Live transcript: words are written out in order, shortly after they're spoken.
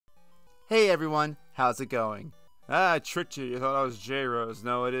Hey everyone, how's it going? I tricked you. You thought I was J-Rose.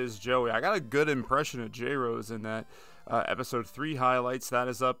 No, it is Joey. I got a good impression of J-Rose in that episode 3 highlights. That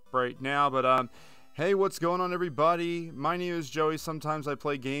is up right now. But hey, what's going on, everybody? My name is Joey. Sometimes I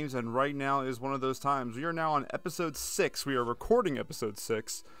play games, and right now is one of those times. We are now on episode 6. We are recording episode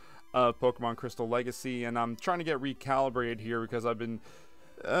 6 of Pokemon Crystal Legacy, and I'm trying to get recalibrated here because I've been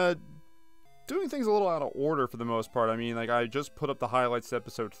doing things a little out of order for the most part. I mean, like, I just put up the highlights to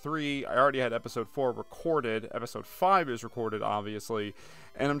episode 3. I already had episode 4 recorded. Episode 5 is recorded, obviously.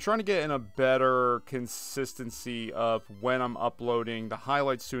 And I'm trying to get in a better consistency of when I'm uploading the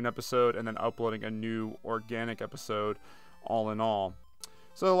highlights to an episode and then uploading a new organic episode, all in all.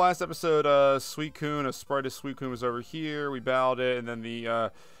 So the last episode, Suicune, a sprite of Suicune was over here. We battled it, and then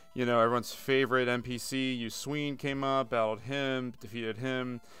the, you know, everyone's favorite NPC, Usween, came up, battled him, defeated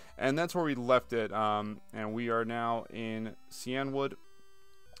him. And that's where we left it, and we are now in Cianwood,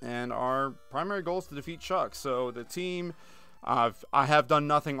 and our primary goal is to defeat Chuck. So the team, I have done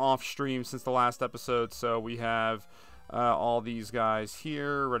nothing off stream since the last episode, so we have all these guys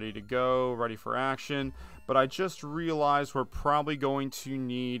here, ready to go, ready for action. But I just realized we're probably going to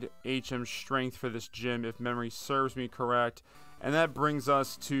need HM Strength for this gym, if memory serves me correct. And that brings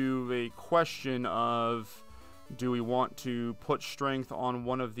us to a question of, do we want to put strength on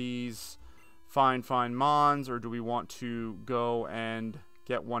one of these fine mons, or do we want to go and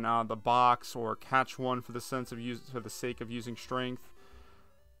get one out of the box, or catch one for the sake of using strength?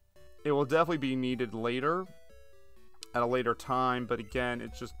 It will definitely be needed later, at a later time, but again,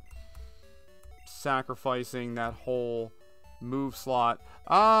 it's just sacrificing that whole move slot.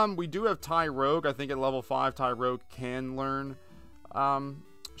 We do have Tyrogue. I think at level 5, Tyrogue can learn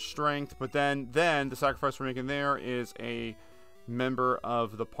strength, but then the sacrifice we're making there is a member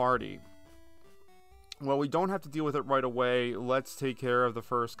of the party. Well, we don't have to deal with it right away. Let's take care of the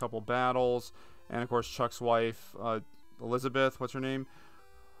first couple battles, and of course Chuck's wife, Elizabeth, what's her name?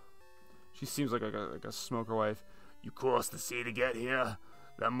 She seems like a smoker wife. You crossed the sea to get here?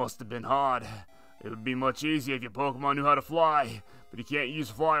 That must have been hard. It would be much easier if your Pokemon knew how to fly, but you can't use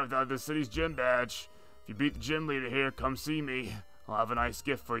fly without the city's gym badge. If you beat the gym leader here, come see me. I'll have a nice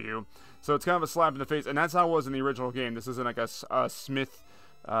gift for you. So it's kind of a slap in the face, and that's how it was in the original game. This isn't like a Smith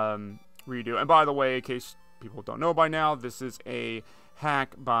redo. And by the way, in case people don't know by now, this is a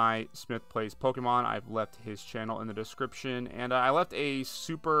hack by Smith Plays Pokemon. I've left his channel in the description, and I left a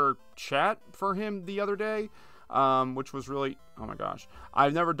super chat for him the other day, which was really, oh my gosh,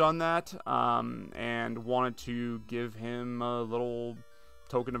 I've never done that, and wanted to give him a little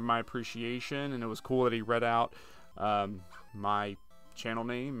token of my appreciation, and it was cool that he read out my channel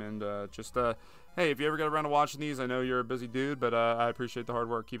name, and just hey, if you ever get around to watching these, I know you're a busy dude, but I appreciate the hard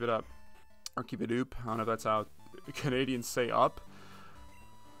work. Keep it up, or keep it oop. I don't know if that's how Canadians say up.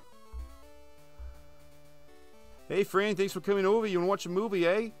 Hey Fran, thanks for coming over. You wanna watch a movie,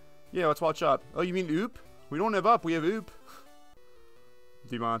 eh? Yeah, let's watch Up. Oh, you mean oop? We don't have Up, we have oop.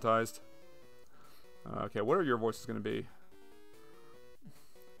 Demonetized. Okay, what are your voices gonna be?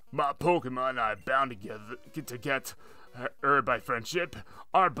 My Pokemon are bound to get hurt by friendship.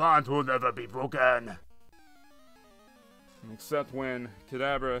 Our bond will never be broken. Except when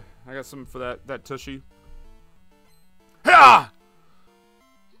Kadabra, I got something for that Tushy. Ha!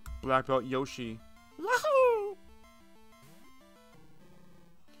 Black Belt Yoshi. Yahoo!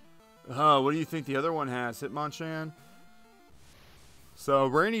 What do you think the other one has? Hitmonchan? So,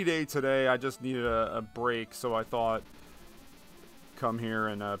 rainy day today, I just needed a break, so I thought come here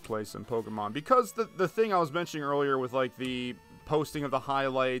and play some Pokemon. Because the thing I was mentioning earlier with, like, the posting of the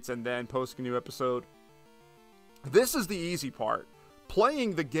highlights and then posting a new episode, this is the easy part.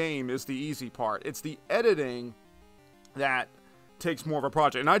 Playing the game is the easy part. It's the editing that takes more of a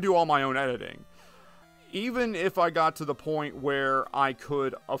project. And I do all my own editing. Even if I got to the point where I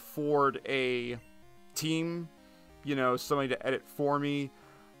could afford a team, you know, somebody to edit for me,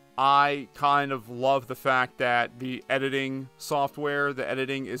 I kind of love the fact that the editing software, the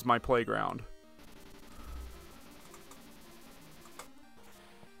editing is my playground.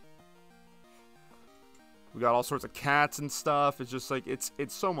 We got all sorts of cats and stuff. It's just like, it's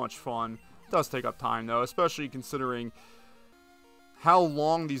so much fun. It does take up time though, especially considering how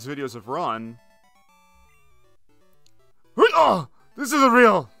long these videos have run. Oh, this isn't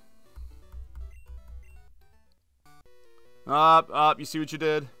real. You see what you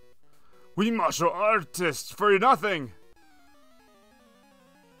did? We martial artists for nothing.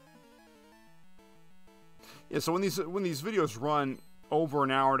 Yeah, so when these videos run over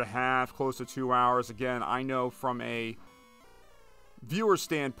an hour and a half, close to 2 hours, again, I know from a viewer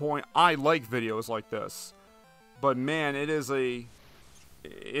standpoint, I like videos like this. But man, it is a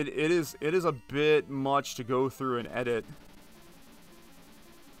it is a bit much to go through and edit.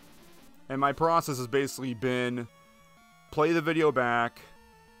 And my process has basically been play the video back,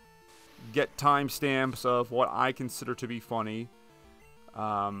 get timestamps of what I consider to be funny,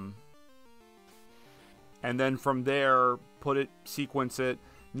 and then from there, sequence it.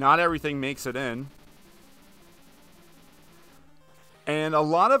 Not everything makes it in. And a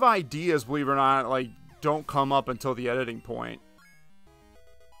lot of ideas, believe it or not, like, don't come up until the editing point.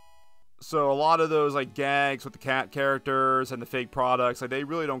 So a lot of those, like, gags with the cat characters and the fake products, like, they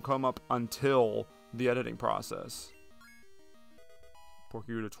really don't come up until the editing process.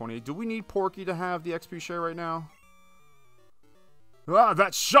 Porky to 28. Do we need Porky to have the XP share right now? Ah,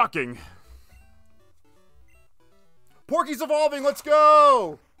 that's shocking! Porky's evolving, let's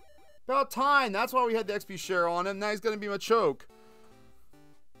go! About time, that's why we had the XP share on him. Now he's gonna be Machoke.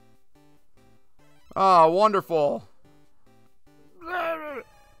 Ah, wonderful.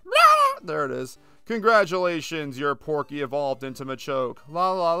 There it is. Congratulations, your Porky evolved into Machoke.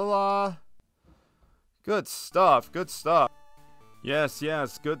 La la la la. Good stuff, good stuff. Yes,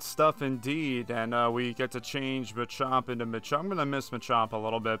 yes, good stuff indeed. And we get to change Machop into Machop. I'm going to miss Machop a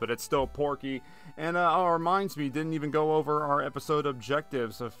little bit, but it's still Porky. And reminds me, didn't even go over our episode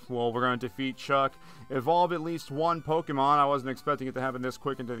objectives of, well, we're going to defeat Chuck, evolve at least one Pokemon. I wasn't expecting it to happen this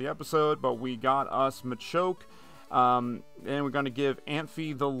quick into the episode, but we got us Machoke. And we're going to give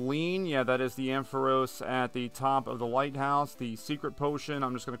Amphi the Lean. Yeah, that is the Ampharos at the top of the lighthouse. The secret potion,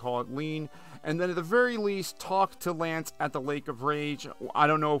 I'm just going to call it Lean. And then at the very least, talk to Lance at the Lake of Rage. I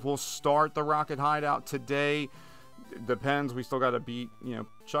don't know if we'll start the Rocket Hideout today. It depends. We still got to beat, you know,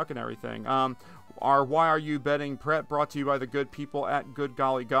 Chuck and everything. Our Why Are You Betting Prep brought to you by the good people at Good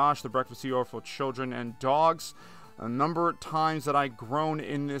Golly Gosh, the breakfast cereal for children and dogs. A number of times that I groan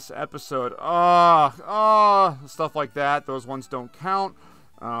in this episode. Stuff like that. Those ones don't count.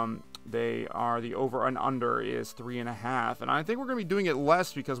 They are, the over and under is 3.5. And I think we're going to be doing it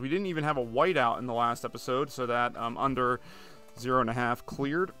less because we didn't even have a whiteout in the last episode. So that under 0.5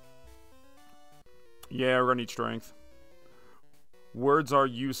 cleared. Yeah, we're going to need strength. Words are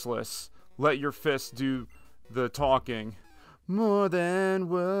useless. Let your fists do the talking. More than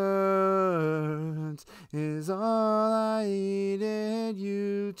words is all I needed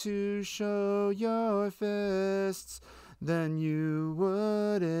you to show your fists. Then you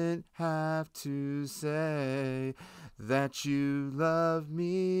wouldn't have to say that you love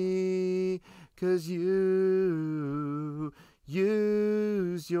me, 'cause you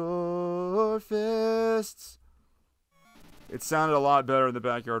use your fists. It sounded a lot better in the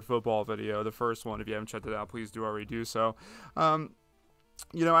Backyard Football video, the first one. If you haven't checked it out, please do already do so.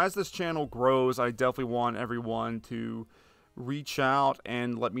 You know, as this channel grows, I definitely want everyone to reach out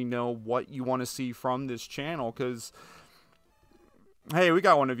and let me know what you want to see from this channel, because, hey, we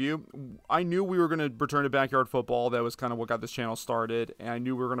got one of you. I knew we were going to return to Backyard Football. That was kind of what got this channel started, and I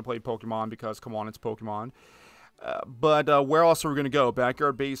knew we were going to play Pokemon because, come on, it's Pokemon. But where else are we going to go?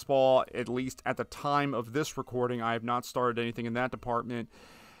 Backyard Baseball, at least at the time of this recording, I have not started anything in that department.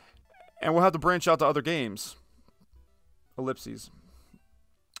 And we'll have to branch out to other games. Ellipses.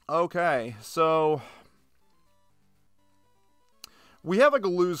 Okay, so we have like a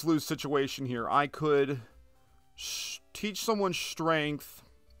lose-lose situation here. I could teach someone strength.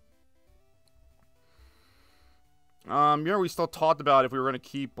 You know, we still talked about if we were going to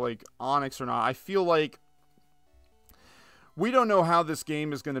keep like Onyx or not. I feel like we don't know how this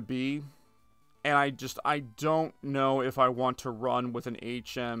game is going to be, and I don't know if I want to run with an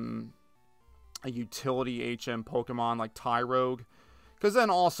HM, a utility HM Pokemon like Tyrogue, because then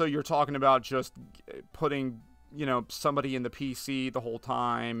also you're talking about just putting, you know, somebody in the PC the whole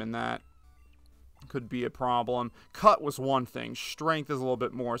time, and that could be a problem. Cut was one thing. Strength is a little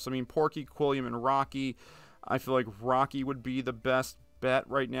bit more. So, I mean, Porky, Quilliam, and Rocky, I feel like Rocky would be the best bet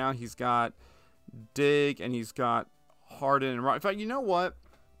right now. He's got Dig, and he's got Harden and Rock. In fact, you know what?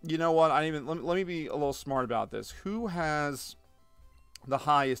 Let me be a little smart about this. Who has the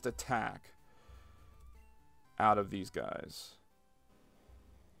highest attack out of these guys?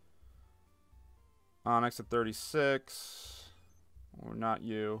 Onyx at 36. Or not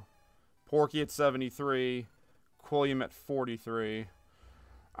you. Porky at 73. Quilliam at 43.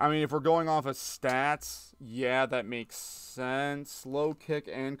 I mean, if we're going off of stats, yeah, that makes sense. Low kick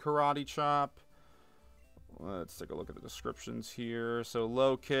and karate chop. Let's take a look at the descriptions here. So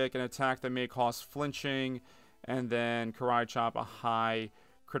low kick, an attack that may cause flinching, and then karate chop, a high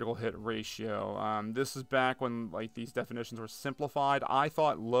critical hit ratio. This is back when like these definitions were simplified. I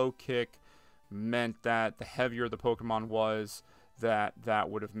thought low kick meant that the heavier the Pokemon was, that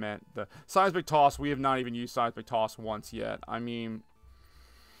would have meant the seismic toss. We have not even used seismic toss once yet. I mean,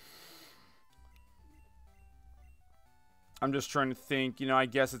 I'm just trying to think, you know, I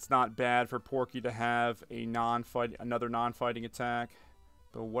guess it's not bad for Porky to have a another non-fighting attack.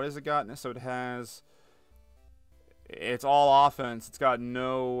 But what has it got? So it has, it's all offense. It's got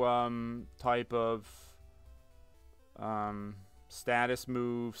no type of status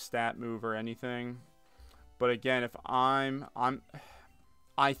move, stat move, or anything. But again, if I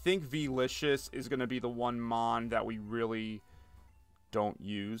think Velicious is going to be the one mon that we really don't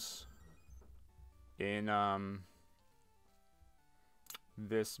use in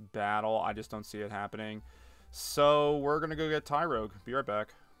this battle. I just don't see it happening. So we're going to go get Tyrogue. Be right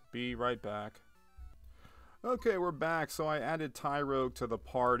back. Be right back. Okay, we're back. So I added Tyrogue to the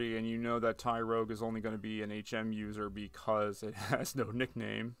party, and you know that Tyrogue is only going to be an HM user because it has no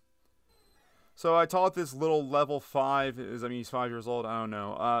nickname. So I taught this little level 5, I mean he's 5 years old, I don't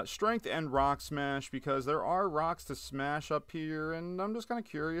know, Strength and Rock Smash, because there are rocks to smash up here, and I'm just kind of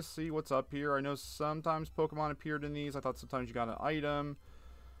curious to see what's up here. I know sometimes Pokemon appeared in these. I thought sometimes you got an item.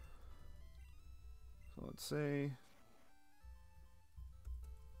 So let's see.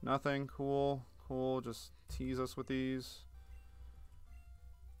 Nothing. Cool. Cool. Just tease us with these.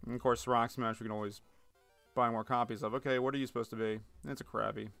 And of course, Rock Smash we can always buy more copies of. Okay, what are you supposed to be? It's a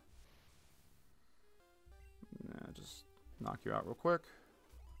Krabby. Yeah, just knock you out real quick.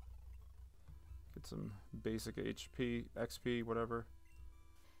 Get some basic HP, XP, whatever.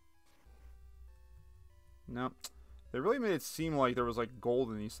 No. They really made it seem like there was like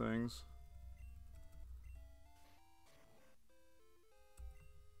gold in these things.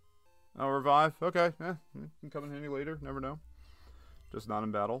 Oh, revive? Okay, yeah. Can come in handy later, never know. Just not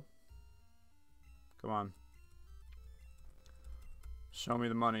in battle. Come on. Show me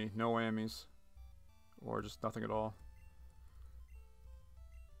the money, no whammies. Or just nothing at all.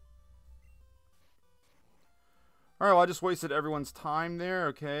 Alright, well I just wasted everyone's time there.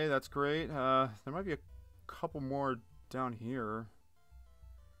 Okay, that's great. There might be a couple more down here.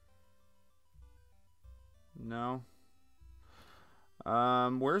 No.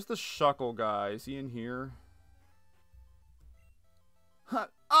 Where's the Shuckle guy? Is he in here?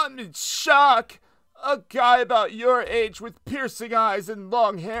 I'm in shock! A guy about your age with piercing eyes and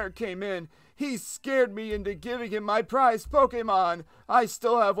long hair came in. He scared me into giving him my prized Pokemon. I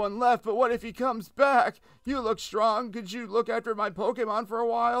still have one left, but what if he comes back? You look strong. Could you look after my Pokemon for a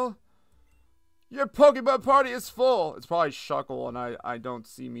while? Your Pokemon party is full. It's probably Shuckle, and I don't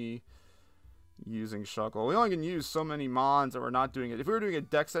see me using Shuckle. We only can use so many Mons, and we're not doing it. If we were doing a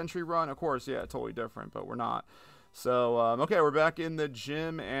Dex entry run, of course, yeah, totally different, but we're not. So, okay, we're back in the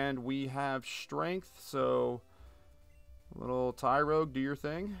gym, and we have Strength, so little Tyrogue, do your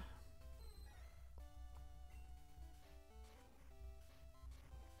thing.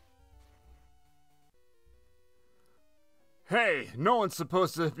 Hey, no one's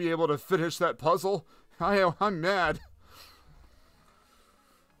supposed to be able to finish that puzzle. I'm mad.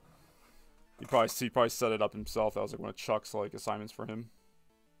 He probably set it up himself. That was like one of Chuck's like assignments for him.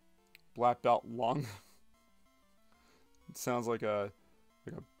 Black belt lung. It sounds like a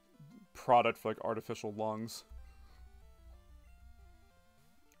product for like artificial lungs.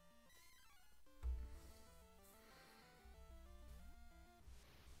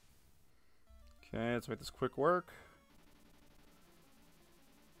 Okay, let's make this quick work.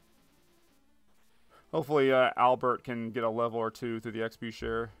 Hopefully Albert can get a level or two through the XP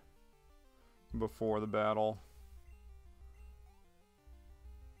share before the battle.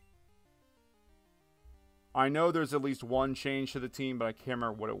 I know there's at least one change to the team, but I can't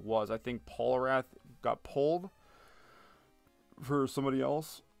remember what it was. I think Polarath got pulled for somebody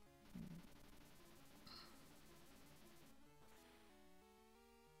else.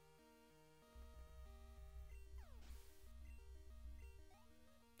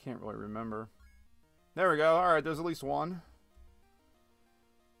 Can't really remember. There we go. Alright, there's at least one.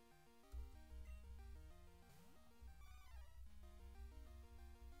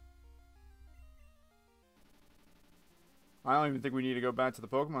 I don't even think we need to go back to the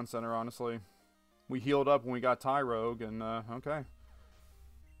Pokemon Center, honestly. We healed up when we got Tyrogue, and, okay.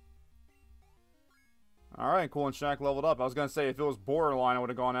 Alright, cool, and Shaq leveled up. I was gonna say, if it was borderline, I would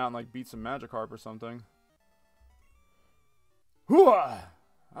have gone out and, like, beat some Magikarp or something. Hooah!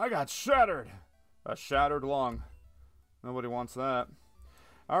 I got shattered! A shattered lung. Nobody wants that.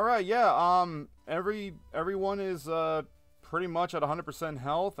 Alright, yeah, everyone is, pretty much at 100%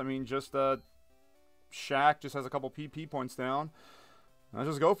 health. I mean, just, Shaq just has a couple PP points down. Let's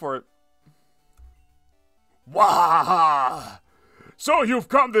just go for it. Wah! So you've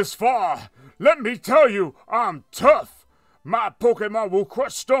come this far. Let me tell you, I'm tough. My Pokemon will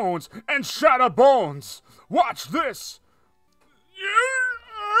crush stones and shatter bones. Watch this.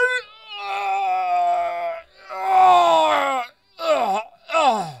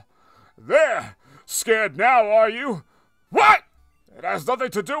 scared now, are you? What? It has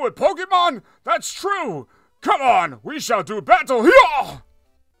nothing to do with Pokemon? That's true! Come on, we shall do battle here!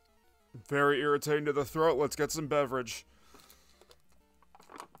 Very irritating to the throat. Let's get some beverage.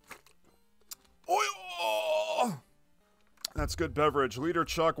 Oh, that's good beverage. Leader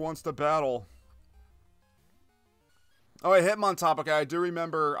Chuck wants to battle. Oh, wait, Hitmontop. Okay, I do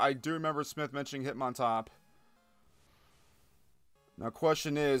remember Smith mentioning Hitmontop. Now,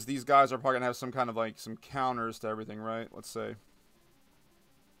 question is, these guys are probably gonna have some kind of like some counters to everything, right? Let's see.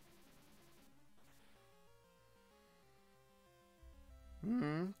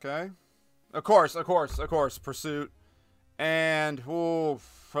 Okay. Of course. Pursuit. And,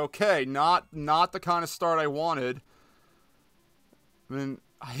 oof, okay, not the kind of start I wanted. I mean,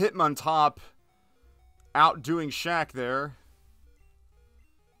 Hitmontop outdoing Shaq there.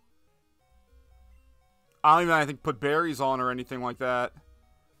 I don't even, I think, put berries on or anything like that.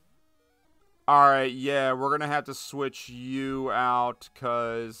 Alright, yeah, we're gonna have to switch you out,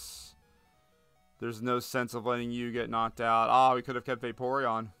 because there's no sense of letting you get knocked out. Ah, we could have kept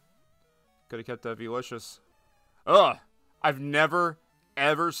Vaporeon. Could have kept that Velicious. Ugh! I've never,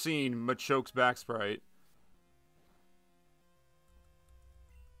 ever seen Machoke's back sprite.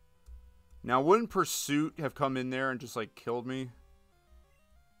 Now, wouldn't Pursuit have come in there and just, like, killed me?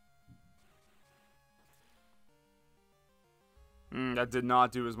 That did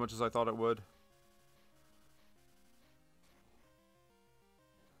not do as much as I thought it would.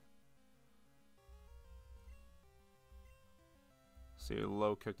 See a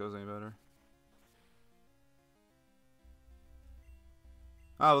low kick does any better.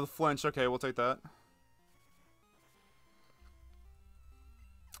 Oh, the flinch. Okay, we'll take that.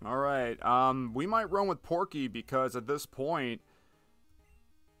 Alright, we might run with Porky because at this point,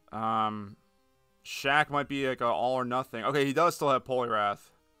 Shaq might be like a all or nothing. Okay, he does still have Poliwrath.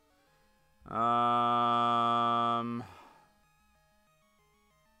 I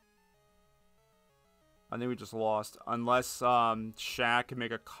think we just lost. Unless, Shaq can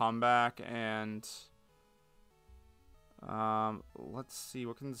make a comeback and... let's see.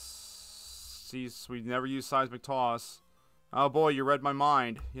 What can... See, we never use Seismic Toss. Oh boy, you read my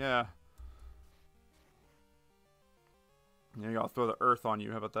mind. Yeah. There you go. I'll throw the Earth on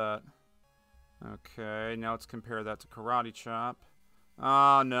you. How about that? Okay, now let's compare that to Karate Chop.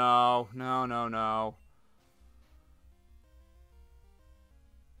 Oh, no. No.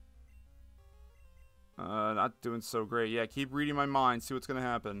 Not doing so great. Yeah, keep reading my mind. See what's gonna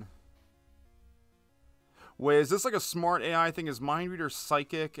happen. Wait, is this like a smart AI thing? Is Mind Reader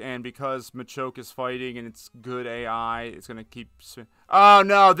psychic? And because Machoke is fighting and it's good AI, it's gonna keep... Oh,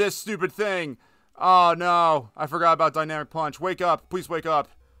 no, this stupid thing! Oh, no. I forgot about Dynamic Punch. Wake up. Please wake up.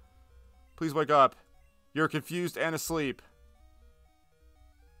 Please wake up. You're confused and asleep.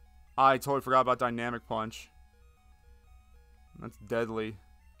 I totally forgot about Dynamic Punch. That's deadly.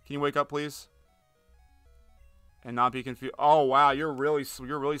 Can you wake up, please? And not be confused. Oh, wow. You're really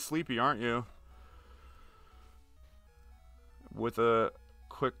sleepy, aren't you? With a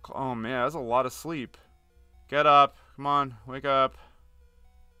quick... Oh, man. That's a lot of sleep. Get up. Come on. Wake up.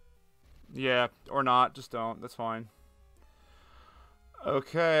 Yeah. Or not. Just don't. That's fine.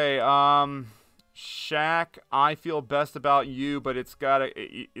 Okay. Shaq, I feel best about you, but it's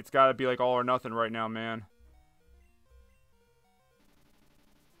gotta be like all or nothing right now, man.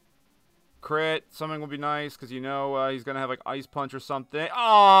 Crit. Something will be nice, because you know he's gonna have like Ice Punch or something.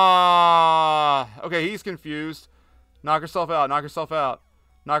 Ah! Okay, he's confused. Knock herself out. Knock herself out.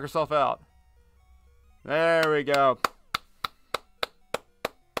 Knock herself out. There we go.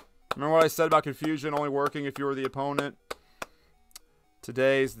 Remember what I said about confusion only working if you were the opponent?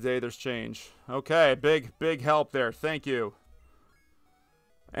 Today's the day there's change. Okay, big help there. Thank you.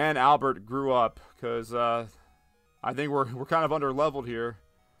 And Albert grew up, because I think we're kind of under-leveled here.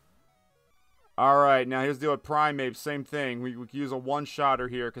 Alright, now here's the deal with Primeape. Same thing. We could use a one-shotter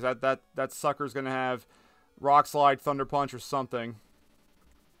here, because that sucker's going to have Rock Slide, Thunder Punch, or something.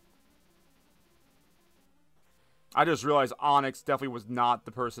 I just realized Onyx definitely was not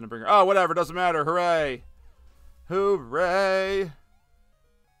the person to bring her. Oh, whatever. Doesn't matter. Hooray. Hooray.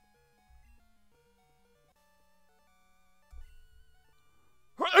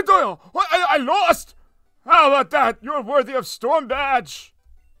 I lost! How about that? You're worthy of Storm Badge!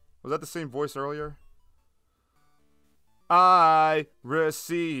 Was that the same voice earlier? I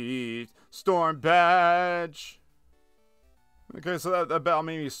received Storm Badge. Okay, so that battle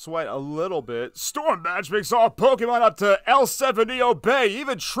made me sweat a little bit. Storm Badge makes all Pokemon up to L70 obey,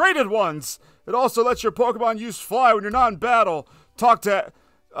 even traded ones. It also lets your Pokemon use Fly when you're not in battle. Talk to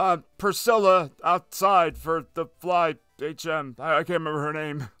Priscilla outside for the Fly HM. I can't remember her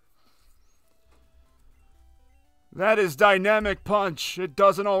name. That is dynamic punch. It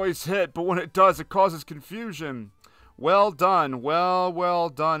doesn't always hit, but when it does, it causes confusion. Well done. Well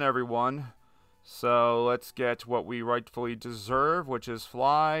done, everyone. So let's get what we rightfully deserve, which is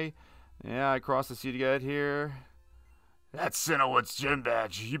fly. Yeah, I crossed the sea to get here. That's Cinnawood's gym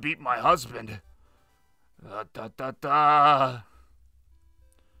badge. You beat my husband. Da.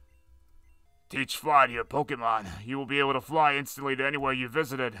 Teach fly to your Pokemon. You will be able to fly instantly to anywhere you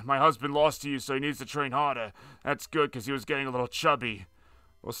visited. My husband lost to you, so he needs to train harder. That's good, because he was getting a little chubby.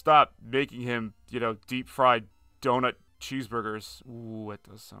 Well, stop making him, deep-fried donut cheeseburgers. Ooh, that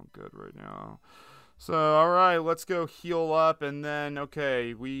does sound good right now. So, alright, let's go heal up, and then,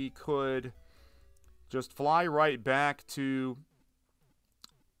 okay, we could just fly right back to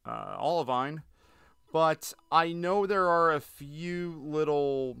Olivine. But I know there are a few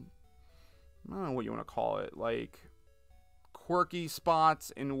little, I don't know what you want to call it, like quirky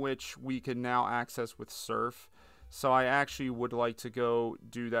spots in which we can now access with Surf. So I actually would like to go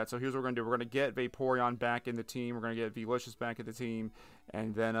do that. So here's what we're going to do. We're going to get Vaporeon back in the team. We're going to get Velicious back in the team.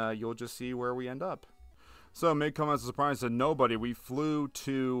 And then you'll just see where we end up. So may come as a surprise to nobody. We flew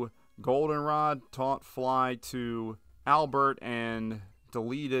to Goldenrod, taught Fly to Albert, and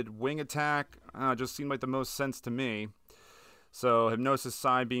deleted Wing Attack. Just seemed like the most sense to me. So Hypnosis,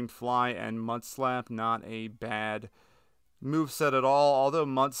 Psybeam, Fly, and Mud Slap, not a bad moveset at all. Although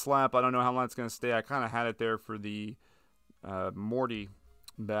Mud Slap, I don't know how long it's going to stay. I kind of had it there for the Morty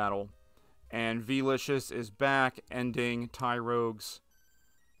battle. And Velicious is back, ending Tyrogue's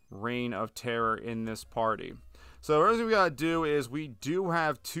reign of terror in this party. So the first thing we got to do is we do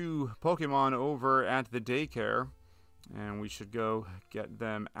have 2 Pokemon over at the daycare. And we should go get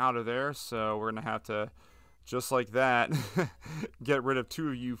them out of there. So we're going to have to, just like that, get rid of 2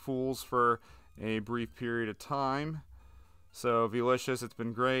 of you fools for a brief period of time. So, Velicious, it's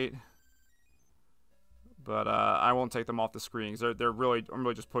been great. But I won't take them off the screen. I'm really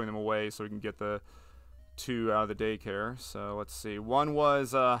just putting them away so we can get the 2 out of the daycare. So, let's see. One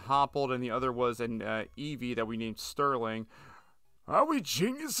was Hoppled and the other was an Eevee that we named Sterling. Are we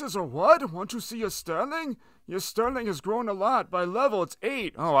geniuses or what? Want to see your Sterling? Your Sterling has grown a lot. By level, it's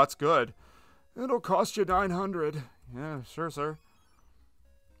 8. Oh, that's good. It'll cost you 900. Yeah, sure, sir.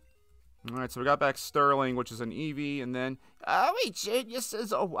 Alright, so we got back Sterling, which is an Eevee, and then... Are we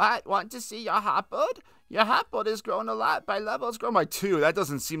geniuses or what? Want to see your Hoppled? Your Hoppled has grown a lot. By level, it's grown by 2. That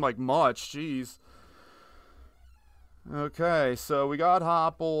doesn't seem like much. Jeez. Okay, so we got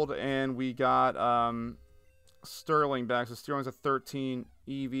Hoppled, and we got Sterling back. So Sterling's a 13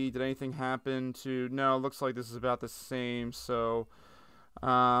 Eevee. Did anything happen to... No, it looks like this is about the same. So,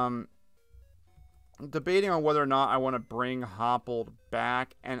 debating on whether or not I want to bring Hoppled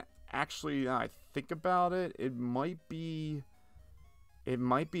back. And actually, I think about it, it might be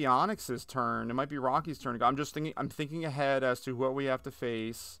Onyx's turn. It might be Rocky's turn. I'm thinking ahead as to what we have to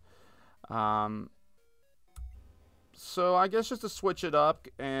face. So I guess just to switch it up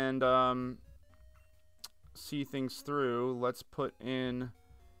and see things through, let's put in...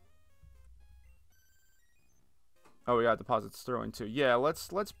 Oh, we got deposit Sterling too. Yeah, let's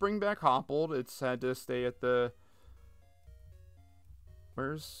bring back Hoppled. It's had to stay at the...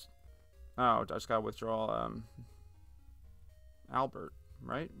 Where's... Oh, I just gotta withdraw Albert,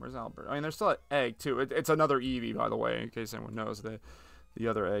 right? Where's Albert? I mean, there's still an egg too. It's another Eevee, by the way, in case anyone knows. The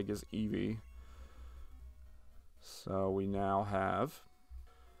other egg is Eevee. So we now have...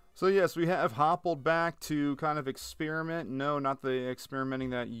 So yes, we have Hoppled back to kind of experiment. No, not the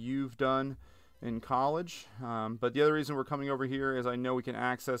experimenting that you've done in college. But the other reason we're coming over here is I know we can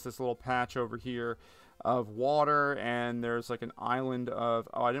access this little patch over here of water, and there's like an island of...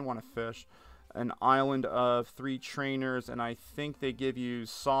 Oh, I didn't want to fish. An island of 3 trainers, and I think they give you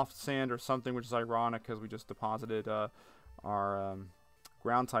soft sand or something, which is ironic because we just deposited our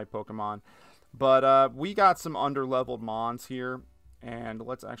ground-type Pokemon. But we got some under-leveled Mons here, and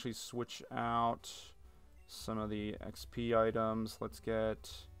let's actually switch out some of the XP items. Let's get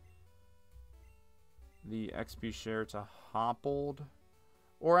the XP share to Hoppled.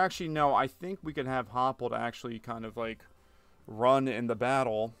 Or actually, no, I think we could have Hoppled actually kind of like run in the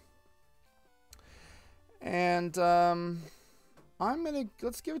battle. And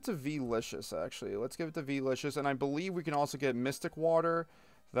let's give it to Velicious, actually. Let's give it to Velicious, and I believe we can also get Mystic Water.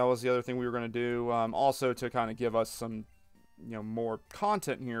 That was the other thing we were going to do. Also to kind of give us some, more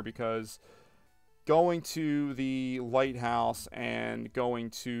content here, because going to the lighthouse and going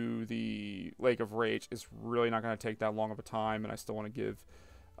to the Lake of Rage is really not going to take that long of a time, and I still want to give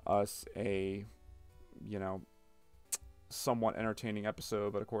us a, somewhat entertaining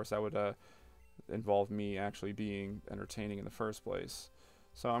episode, but of course that would involve me actually being entertaining in the first place.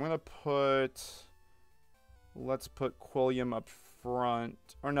 So I'm going to put Let's put Quilliam up front.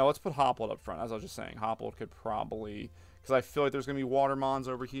 Or no, let's put Hoppled up front. As I was just saying, Hoppled could probably... Because I feel like there's going to be Watermons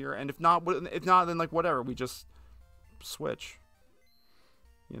over here. And if not, then, like, whatever. We just switch.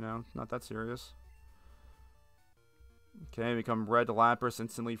 You know, not that serious. Okay, become Red Lapras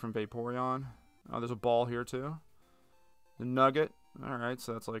instantly from Vaporeon. Oh, there's a ball here, too. The Nugget. Alright,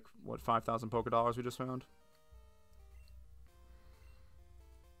 so that's like, what, 5,000 Pokédollars we just found?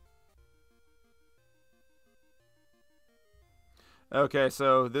 Okay,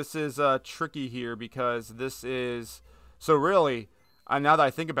 so this is tricky here because this is... So really, now that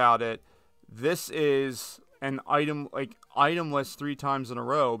I think about it, this is an item, like, itemless 3 times in a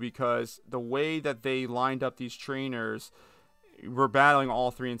row because the way that they lined up these trainers, we're battling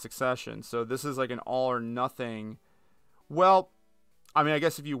all 3 in succession. So this is like an all or nothing. Well, I mean, I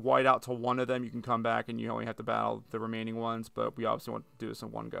guess if you white out to one of them, you can come back and you only have to battle the remaining ones, but we obviously want to do this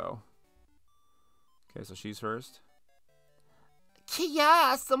in one go. Okay, so she's first.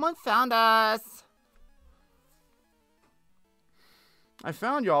 Yeah, someone found us. I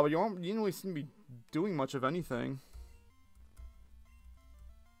found y'all, but you didn't really seem to be doing much of anything.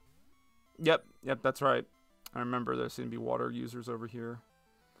 Yep, that's right. I remember there seem to be water users over here.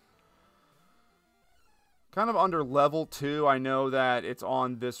 Kind of under level 2, I know that it's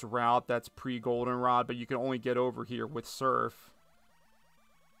on this route that's pre-Goldenrod, but you can only get over here with Surf.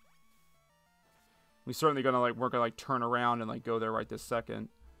 We certainly we're gonna like turn around and like go there right this second.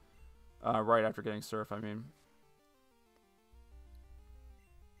 Right after getting Surf, I mean.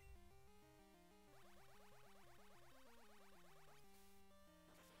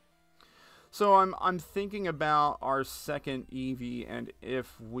 So I'm thinking about our second Eevee and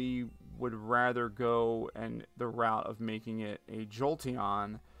if we would rather go and the route of making it a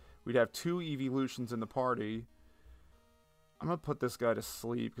Jolteon, we'd have 2 evolutions in the party. I'm gonna put this guy to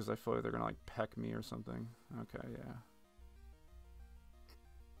sleep because I feel like they're gonna like peck me or something. Okay, yeah.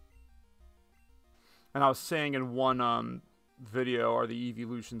 And I was saying in one video, are the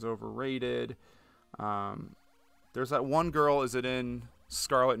evolutions overrated? There's that one girl, is it in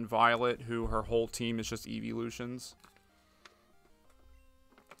Scarlet and Violet, who her whole team is just evolutions.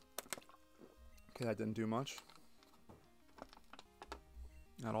 Okay, that didn't do much.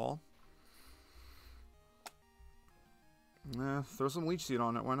 At all. Throw some Leech Seed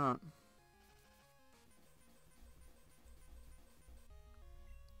on it, why not?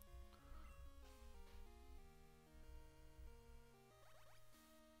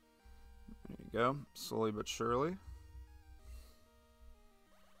 There you go, slowly but surely.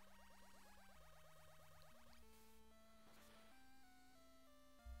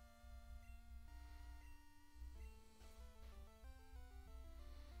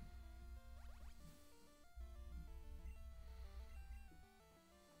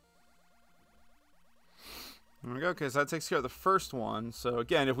 There we go. Okay, so that takes care of the first one. So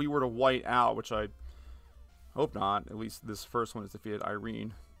again, if we were to white out, which I hope not, at least this first one is defeated,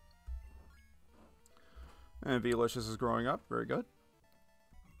 Irene. And Velicious is growing up. Very good.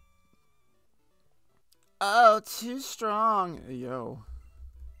 Oh, too strong. Hey, yo.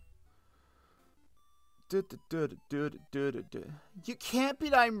 You can't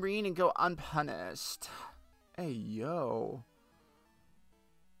beat Irene and go unpunished. Hey, yo.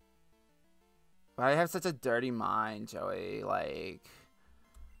 I have such a dirty mind, Joey. Like,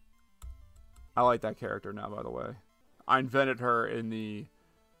 I like that character now, by the way. I invented her in the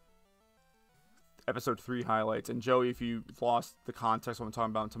episode 3 highlights. And Joey, if you lost the context of what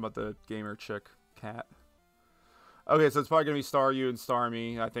I'm talking about the gamer chick cat. Okay, so it's probably going to be Staryu and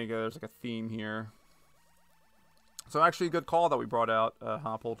Starmie. I think there's like a theme here. So actually a good call that we brought out,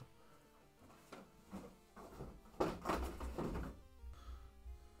 Hoppled.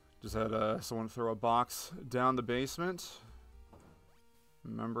 Just had someone throw a box down the basement.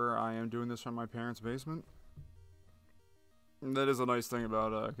 Remember, I am doing this from my parents' basement. And that is a nice thing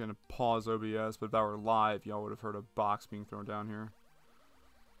about kind of pause OBS, but if that were live, y'all would have heard a box being thrown down here.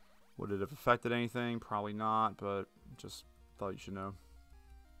 Would it have affected anything? Probably not, but just thought you should know.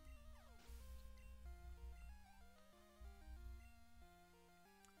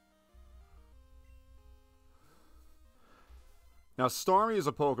 Now, Starmie is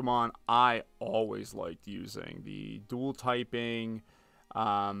a Pokemon I always liked using. The dual typing,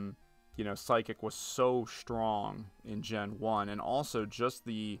 you know, Psychic was so strong in Gen 1. And also just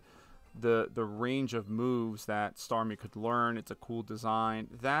the range of moves that Starmie could learn. It's a cool design.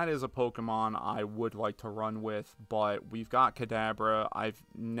 That is a Pokemon I would like to run with, but we've got Kadabra. I've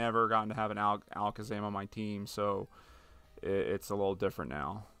never gotten to have an Alakazam on my team, so it's a little different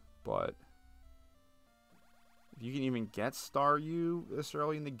now. But you can even get Staryu this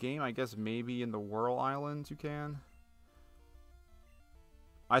early in the game. I guess maybe in the Whirl Islands you can.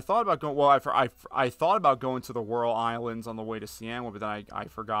 I thought about going. Well, I thought about going to the Whirl Islands on the way to Siamwa, but then I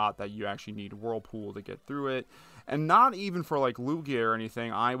forgot that you actually need Whirlpool to get through it, and not even for like Lugia or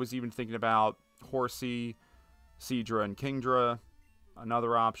anything. I was even thinking about Horsey, Seadra, and Kingdra,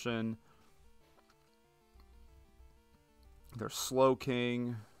 another option. There's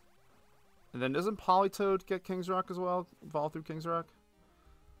Slowking, and then doesn't Politoed get King's Rock as well? Evolve through King's Rock,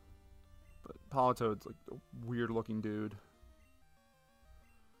 but Politoed's like a weird-looking dude.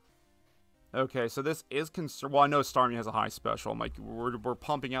 Okay, so this is concerned. Well, I know Starmie has a high special. I'm like, we're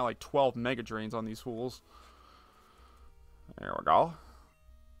pumping out like 12 Mega Drains on these fools. There we go.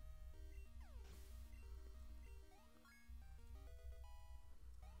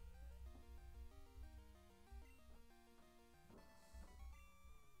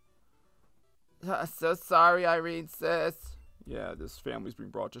 So sorry, Irene, sis. Yeah, this family's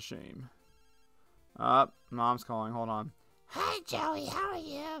being brought to shame. Mom's calling. Hold on. Hi, Joey, how are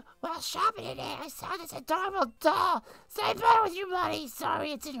you? While shopping today, I saw this adorable doll. Say better with your money.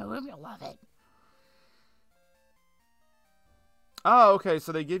 Sorry, it's in your room. You'll love it. Oh, okay,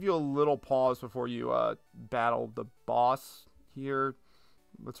 so they give you a little pause before you battle the boss here.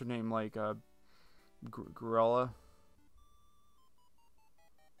 What's her name? Like, Gorilla?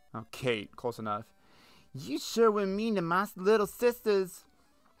 Oh, Kate. Close enough. You sure were mean to my little sisters.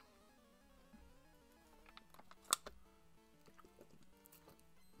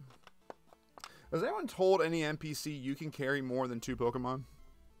 Has anyone told any NPC you can carry more than 2 Pokemon?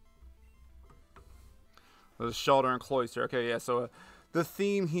 There's Shelter and Cloyster. Okay, yeah, so the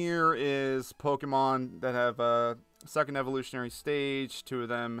theme here is Pokemon that have a second evolutionary stage. 2 of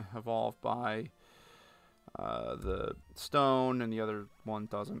them evolved by the stone, and the other one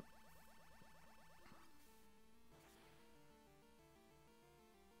doesn't.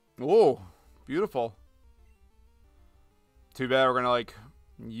 Oh, beautiful. Too bad we're going to, like,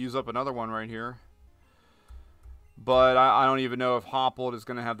 use up another one right here. But I don't even know if Hoppled is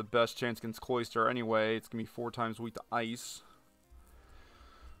going to have the best chance against Cloyster anyway. It's going to be 4 times weak to ice.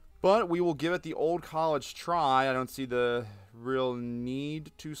 But we will give it the old college try. I don't see the real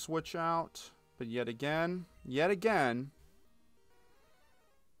need to switch out. But yet again, you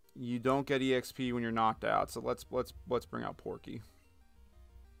don't get EXP when you're knocked out. So let's bring out Porky.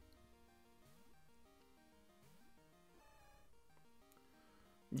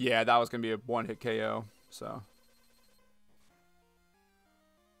 Yeah, that was going to be a one-hit KO, so.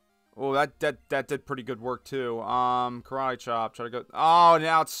 Oh, that did pretty good work, too. Karate Chop, try to go. Oh,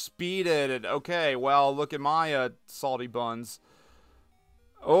 now it's speeded. Okay, well, look at my salty buns.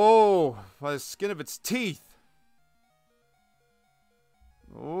 Oh, by the skin of its teeth.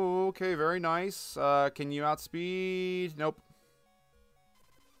 Oh, okay, very nice. Can you outspeed? Nope.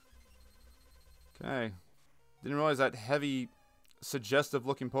 Okay. Didn't realize that heavy, suggestive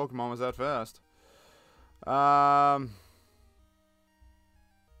looking Pokemon was that fast.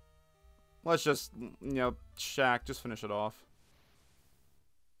 Let's just, Shaq, just finish it off.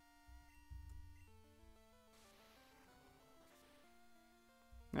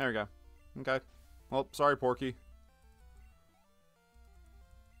 There we go. Okay. Well, sorry, Porky.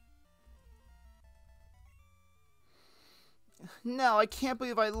 No, I can't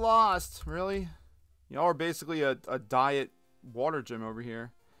believe I lost. Really? Y'all are basically a diet water gym over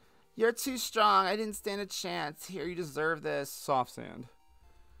here. You're too strong. I didn't stand a chance. Here, you deserve this. Soft sand.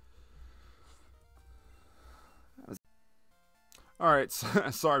 Alright,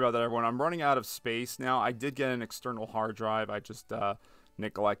 sorry about that, everyone. I'm running out of space now. I did get an external hard drive. I just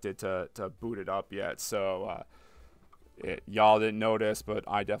neglected to boot it up yet. So, y'all didn't notice, but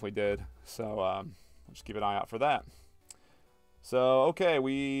I definitely did. So, just keep an eye out for that. So, okay,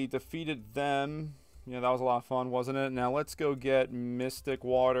 we defeated them. Yeah, that was a lot of fun, wasn't it? Now, let's go get Mystic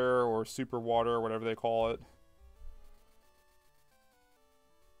Water or Super Water, or whatever they call it.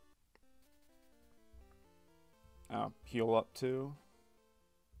 Oh, heal up too.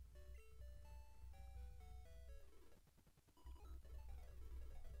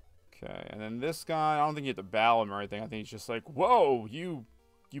 Okay, and then this guy, I don't think you have to battle him or anything. I think he's just like, whoa, you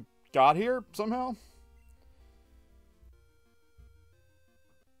got here somehow?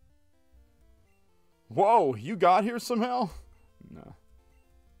 Whoa, you got here somehow? No.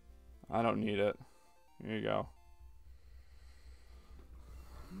 I don't need it. Here you go.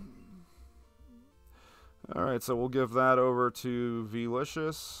 Alright, so we'll give that over to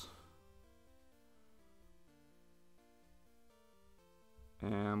Velicious.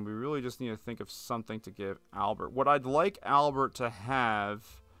 And we really just need to think of something to give Albert. What I'd like Albert to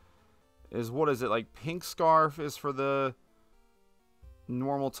have is, what is it, like pink scarf is for the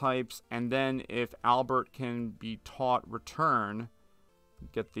normal types, and then if Albert can be taught return,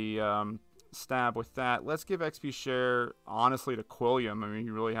 get the stab with that. Let's give XP share, honestly, to Quilliam. I mean, he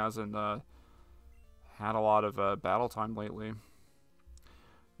really hasn't had a lot of battle time lately.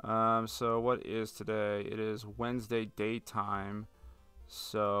 So what is today? It is Wednesday daytime.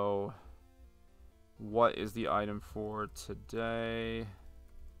 So what is the item for today?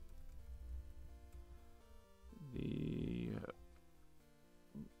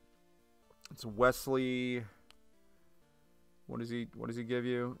 It's Wesley. What does he give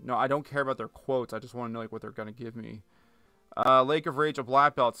you? No, I don't care about their quotes. I just want to know like what they're gonna give me. Lake of Rage, a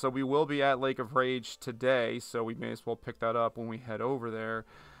black belt. So we will be at Lake of Rage today, so we may as well pick that up when we head over there.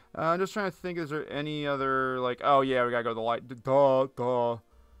 I'm just trying to think, is there any other, like, oh yeah, we gotta go to the light, gotta go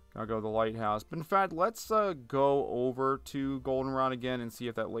to the lighthouse. But in fact, let's go over to Goldenrod again and see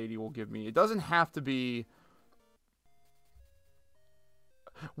if that lady will give me, it doesn't have to be,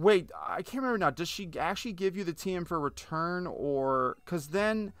 wait, I can't remember now, does she actually give you the TM for return, or, because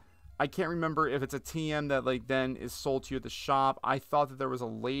then, I can't remember if it's a TM that, like, then is sold to you at the shop. I thought that there was a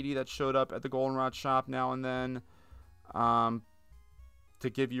lady that showed up at the Goldenrod shop now and then, to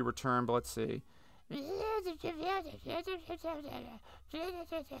give you return, but let's see. He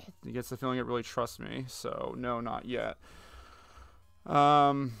gets the feeling it really trusts me, so no, not yet. You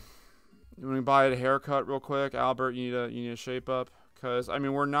want to buy a haircut real quick, Albert? You need a shape up, because I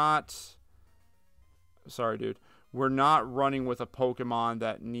mean we're not. Sorry, dude. We're not running with a Pokemon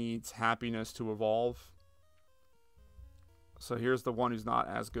that needs happiness to evolve. So here's the one who's not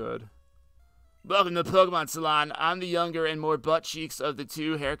as good. Welcome to the Pokemon Salon. I'm the younger and more butt cheeks of the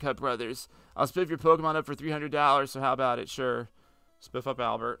two haircut brothers. I'll spiff your Pokemon up for $300, so how about it? Sure. Spiff up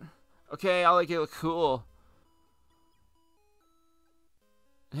Albert. Okay, I'll make it look cool.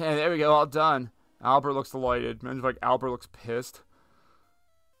 Hey, there we go, all done. Albert looks delighted. Imagine like Albert looks pissed.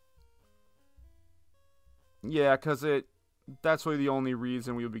 Yeah, because that's really the only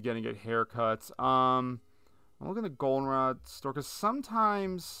reason we would be getting at haircuts. I'm looking at the Goldenrod store, because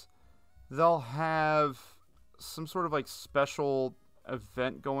sometimes they'll have some sort of like special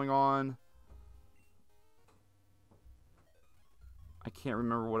event going on. I can't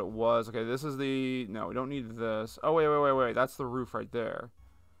remember what it was. Okay, this is the, no, we don't need this. Oh, wait. That's the roof right there.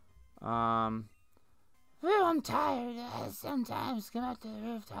 I'm tired. I sometimes come out to the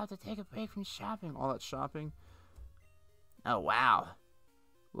rooftop to take a break from shopping. All that shopping. Oh, wow.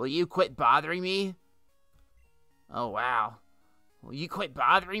 Will you quit bothering me? Oh, wow. Will you quit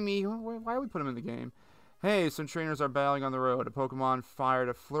bothering me? Why do we put him in the game? Hey, some trainers are battling on the road. A Pokemon fired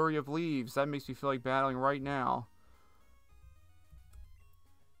a flurry of leaves. That makes me feel like battling right now.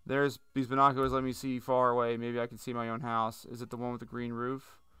 There's these binoculars let me see far away. Maybe I can see my own house. Is it the one with the green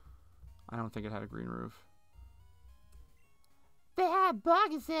roof? I don't think it had a green roof. They have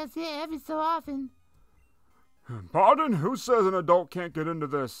bucket sales here every so often. Pardon? Who says an adult can't get into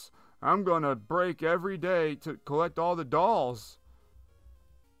this? I'm gonna break every day to collect all the dolls.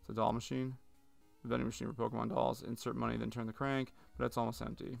 It's a doll machine. A vending machine for Pokemon dolls. Insert money, then turn the crank. But it's almost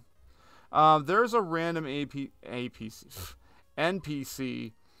empty. There's a random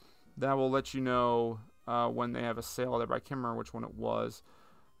NPC that will let you know when they have a sale there, but I can't remember which one it was.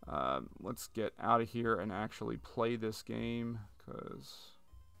 Let's get out of here and actually play this game, because...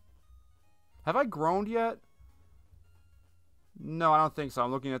 Have I grown yet? No, I don't think so.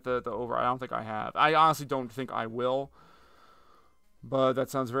 I'm looking at the over. I don't think I have. I honestly don't think I will. But that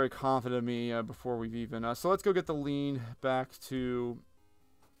sounds very confident of me before we've even... so let's go get the lean back to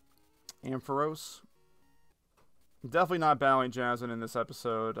Ampharos. Definitely not battling Jasmine in this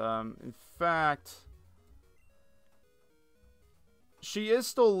episode. In fact, she is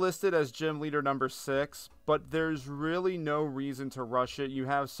still listed as gym leader number 6, but there's really no reason to rush it. You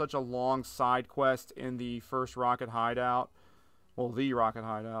have such a long side quest in the first Rocket Hideout, well, the Rocket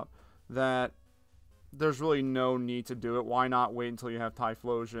Hideout, that there's really no need to do it. Why not wait until you have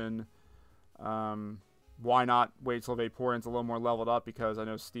Typhlosion? Why not wait till Vaporeon's a little more leveled up? Because I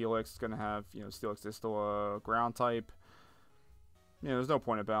know Steelix is going to have, Steelix is still a ground type. There's no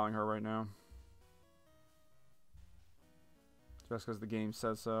point in battling her right now. Just because the game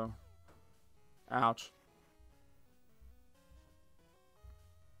says so. Ouch.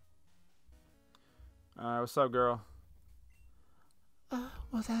 What's up, girl?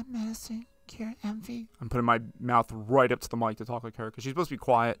 Will that medicine cure envy? I'm putting my mouth right up to the mic to talk like her, because she's supposed to be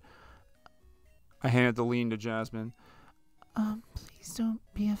quiet. I handed the lean to Jasmine. Please don't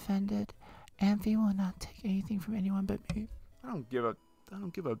be offended. Envy will not take anything from anyone but me. I don't give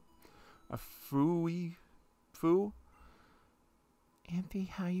a foo. Envy,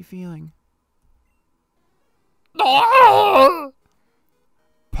 how you feeling?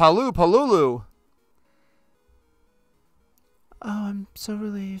 Palulu. Oh, I'm so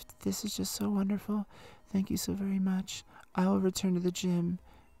relieved. This is just so wonderful. Thank you so very much. I will return to the gym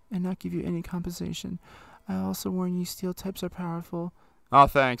and not give you any compensation. I also warn you, steel types are powerful. Oh,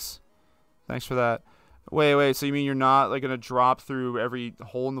 thanks. Thanks for that. Wait, so you mean you're not like gonna drop through every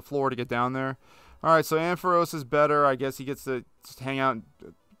hole in the floor to get down there? Alright, so Ampharos is better. I guess he gets to just hang out and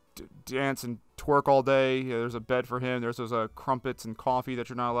dance and twerk all day. Yeah, there's a bed for him. There's those crumpets and coffee that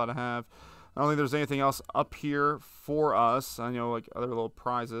you're not allowed to have. I don't think there's anything else up here for us. I know, like, other little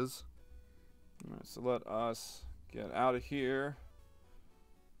prizes. Alright, so let us get out of here.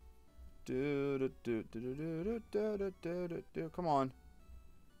 Come on.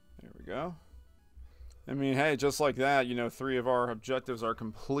 There we go. I mean, hey, just like that, you know, 3 of our objectives are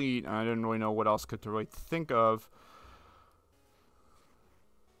complete. I didn't really know what else to really think of.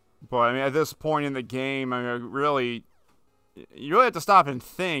 But, I mean, at this point in the game, I mean, you really have to stop and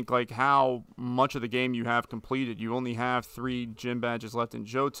think, like, how much of the game you have completed. You only have 3 gym badges left in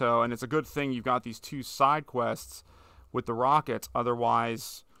Johto, and it's a good thing you've got these 2 side quests with the rockets.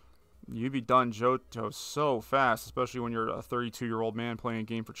 Otherwise, you'd be done Johto so fast, especially when you're a 32-year-old man playing a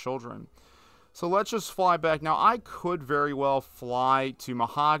game for children. So let's just fly back. Now, I could very well fly to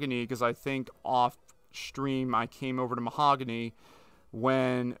Mahogany, because I think off stream I came over to Mahogany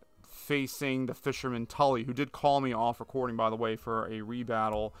when facing the Fisherman Tully, who did call me off recording, by the way, for a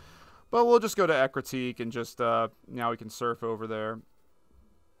rebattle. But we'll just go to Ekritique and just, now we can surf over there.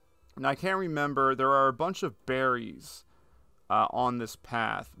 Now, I can't remember, there are a bunch of berries on this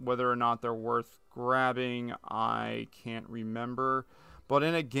path. Whether or not they're worth grabbing, I can't remember. But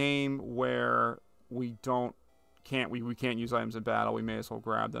in a game where we can't use items in battle, we may as well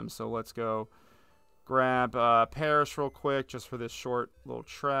grab them. So let's go grab Paris real quick, just for this short little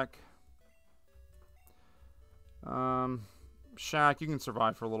trek. Shaq, you can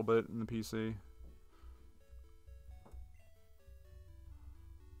survive for a little bit in the PC.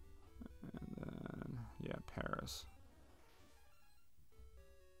 And then, yeah, Paris.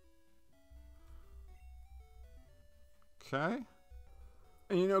 Okay.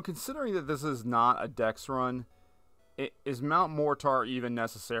 And, you know, considering that this is not a Dex run, is Mount Mortar even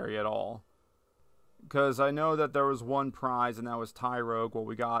necessary at all? Because I know that there was one prize, and that was Tyrogue. Well,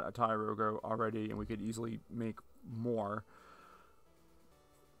 we got a Tyrogue already, and we could easily make more.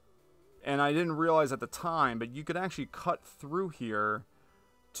 And I didn't realize at the time, but you could actually cut through here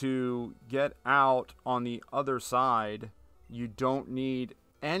to get out on the other side. You don't need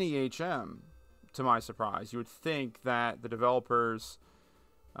any HM, to my surprise. You would think that the developers,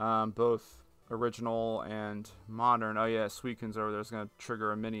 both original and modern... Oh yeah, Sweetkin's over there is going to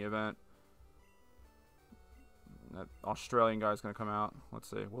trigger a mini event. That Australian guy's going to come out. Let's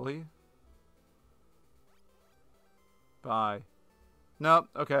see. Will he? Bye. Nope.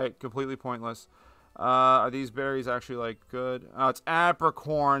 Okay. Completely pointless. Are these berries actually, like, good? Oh, it's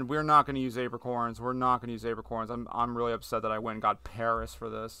apricorn. We're not going to use apricorns. We're not going to use apricorns. I'm really upset that I went and got Paris for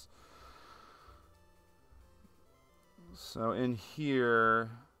this. So in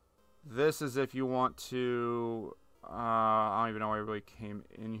here, this is if you want to... I don't even know why I really came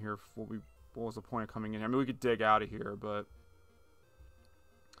in here. What was the point of coming in here? I mean, we could dig out of here, but...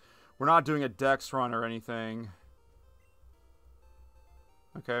 We're not doing a Dex run or anything.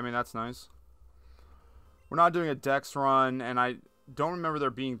 Okay, I mean, that's nice. We're not doing a Dex run, and I don't remember there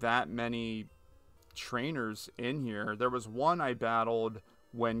being that many trainers in here. There was one I battled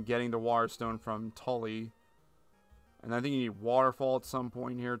when getting the Water Stone from Tully. And I think you need Waterfall at some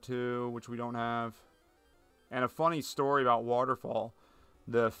point here, too, which we don't have. And a funny story about Waterfall.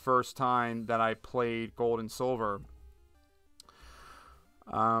 The first time that I played Gold and Silver.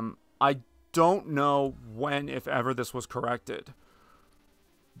 I don't know when, if ever, this was corrected.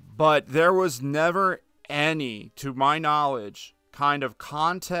 But there was never any, to my knowledge, kind of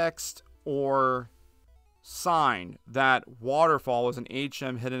context or sign that Waterfall was an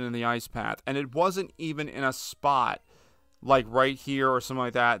HM hidden in the ice path. And it wasn't even in a spot like right here or something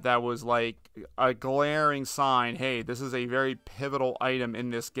like that, that was like a glaring sign, hey, this is a very pivotal item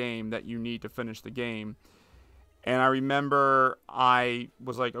in this game that you need to finish the game. And I remember I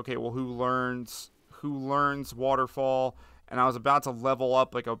was like, okay, well, who learns Waterfall? And I was about to level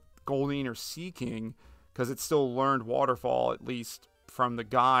up like a Goldeen or Sea King, because it still learned Waterfall, at least from the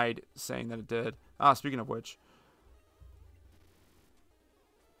guide saying that it did. Ah, speaking of which,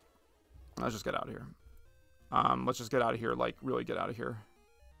 let's just get out of here. Let's just get out of here, like, really get out of here.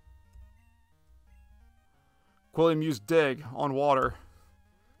 Quilliam used dig on water.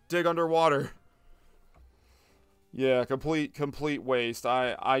 Dig underwater. Yeah, complete waste.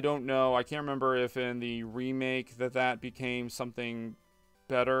 I don't know. I can't remember if in the remake that became something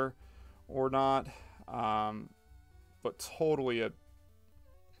better or not. But totally a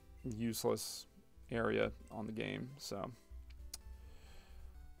useless area on the game. So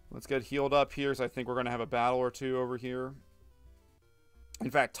let's get healed up here, because I think we're going to have a battle or two over here. In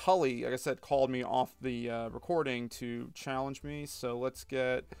fact, Tully, like I said, called me off the recording to challenge me. So let's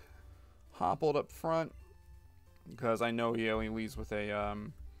get Hoppled up front, because I know he only leads with a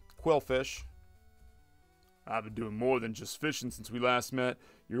Quillfish. I've been doing more than just fishing since we last met.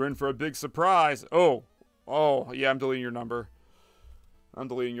 You're in for a big surprise. Oh, yeah, I'm deleting your number. I'm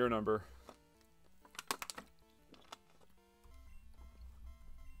deleting your number.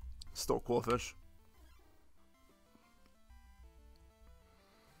 Still Quillfish.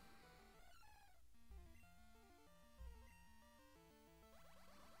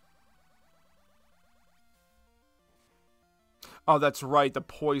 Oh, that's right. The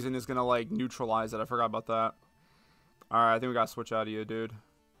poison is going to, like, neutralize it. I forgot about that. Alright, I think we got to switch out of you, dude.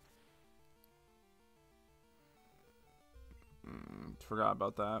 Forgot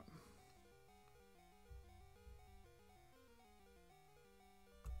about that.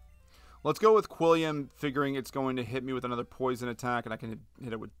 Let's go with Quilliam, figuring it's going to hit me with another poison attack, and I can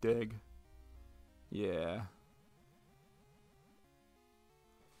hit it with Dig. Yeah.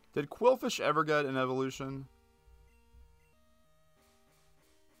 Did Quillfish ever get an evolution?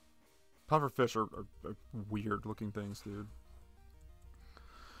 Pufferfish are weird looking things, dude.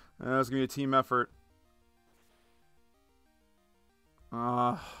 It's gonna be a team effort.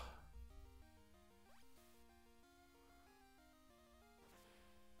 Alright,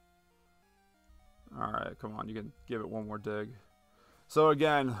 come on, you can give it one more dig. So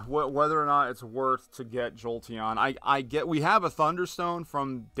again, whether or not it's worth to get Jolteon, I get, we have a Thunderstone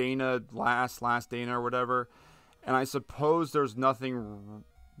from Dana, last Dana or whatever, and I suppose there's nothing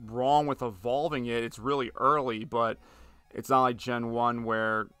wrong with evolving it. It's really early, but it's not like Gen 1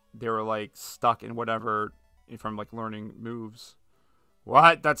 where they were like stuck in whatever from like learning moves.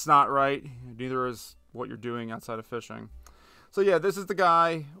 What? That's not right. Neither is what you're doing outside of fishing. So yeah, this is the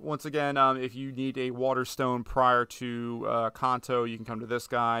guy. Once again, if you need a water stone prior to Kanto, you can come to this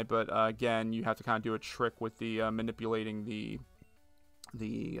guy. But again, you have to kind of do a trick with the manipulating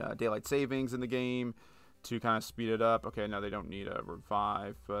the daylight savings in the game to kind of speed it up. Okay, no, they don't need a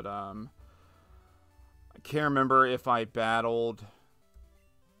revive, but I can't remember if I battled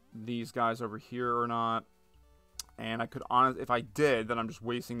these guys over here or not. And I could honestly, if I did, then I'm just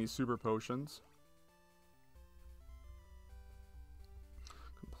wasting these super potions.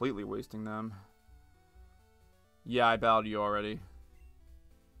 Completely wasting them. Yeah, I battled you already.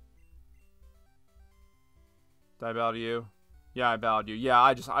 Did I battle you? Yeah, I battled you. Yeah,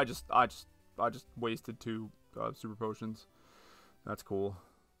 I just wasted 2 super potions. That's cool.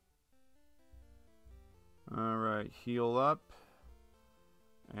 Alright, heal up.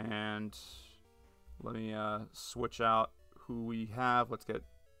 And let me switch out who we have. Let's get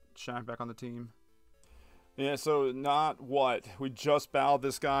Shaq back on the team. Yeah, so not what? We just battled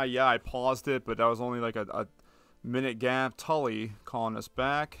this guy. Yeah, I paused it, but that was only like a minute gap. Tully calling us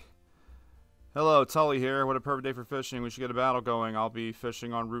back. Hello, Tully here. What a perfect day for fishing. We should get a battle going. I'll be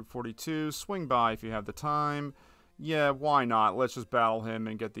fishing on Route 42. Swing by if you have the time. Yeah, why not? Let's just battle him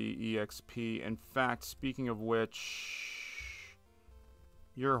and get the EXP. In fact, speaking of which,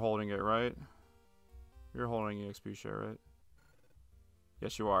 you're holding it, right? You're holding EXP share, right?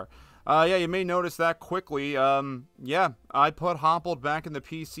 Yes, you are. Yeah, you may notice that quickly. Yeah, I put Hoppled back in the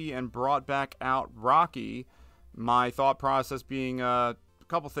PC and brought back out Rocky. My thought process being a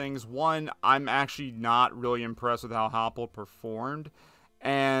couple things. One, I'm actually not really impressed with how Hoppled performed.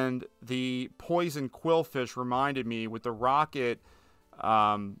 And the Poison Quillfish reminded me with the Rocket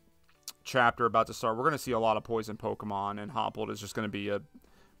chapter about to start, we're going to see a lot of poison Pokemon, and Hoppled is just going to be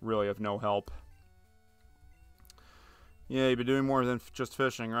really of no help. Yeah, you've been doing more than just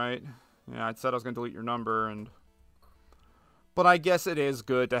fishing, right? Yeah, I said I was going to delete your number, but I guess it is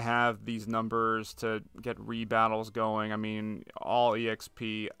good to have these numbers to get rebattles going. I mean, all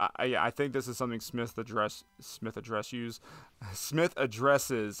EXP. I think this is something Smith addresses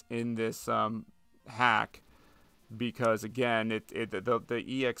in this hack, because again, the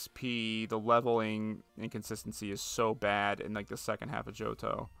EXP, the leveling inconsistency is so bad in like the second half of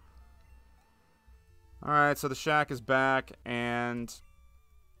Johto. Alright, so the Shack is back, and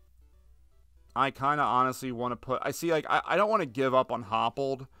I kind of honestly want to put... I see, like, I don't want to give up on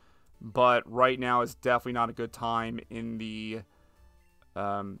Hoppled, but right now is definitely not a good time in the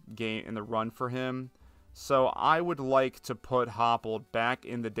game, in the run for him. So I would like to put Hoppled back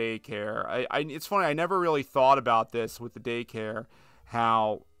in the daycare. It's funny, I never really thought about this with the daycare,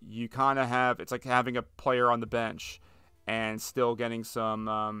 how you kind of have, it's like having a player on the bench and still getting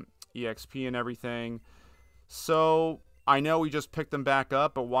some EXP and everything. So I know we just picked them back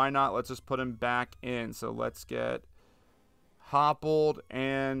up, but why not? Let's just put them back in. So let's get Hoppled,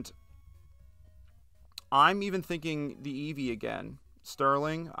 and I'm even thinking the Eevee again.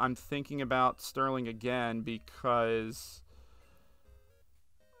 Sterling, I'm thinking about Sterling again because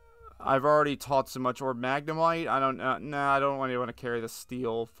I've already taught so much. Or Magnemite, I don't I don't want to carry the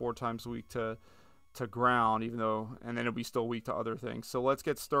Steel 4 times a week to ground, even though, and then it'll be still weak to other things. So let's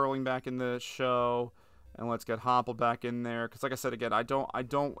get Sterling back in the show, and let's get Hopple back in there. Because like I said again, I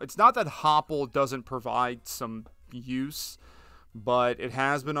don't. It's not that Hopple doesn't provide some use, but it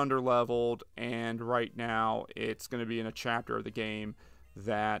has been underleveled, and right now it's going to be in a chapter of the game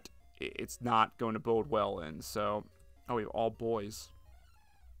that it's not going to bode well in. So, oh, we have all boys.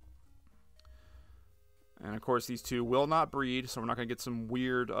 And of course, these two will not breed, so we're not going to get some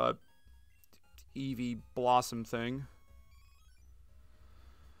weird Eevee Blossom thing.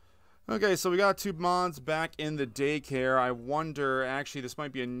 Okay, so we got 2 Mons back in the daycare. I wonder, actually, this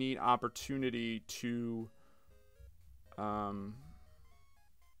might be a neat opportunity to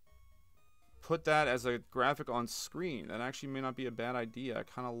put that as a graphic on screen. That actually may not be a bad idea. I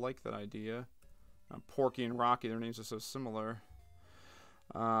kind of like that idea. Porky and Rocky, their names are so similar.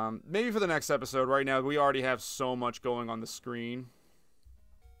 Maybe for the next episode. Right now, we already have so much going on the screen.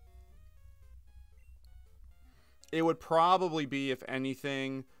 It would probably be, if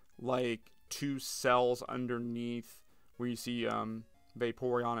anything, like 2 cells underneath where you see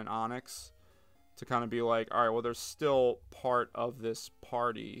Vaporeon and Onix, to kind of be like, all right, well, they're still part of this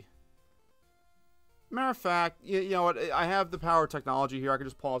party. Matter of fact, you know what? I have the power of technology here. I can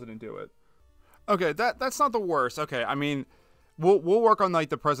just pause it and do it. Okay, that's not the worst. Okay, I mean, we'll work on like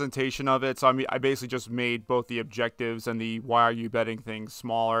the presentation of it. So I mean, I basically just made both the objectives and the why are you betting things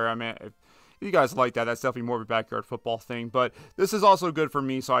smaller. I mean, if you guys like that, that's definitely more of a backyard football thing. But this is also good for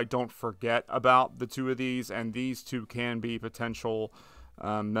me, so I don't forget about the 2 of these, and these 2 can be potential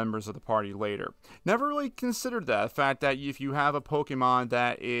members of the party later. Never really considered that. The fact that if you have a Pokemon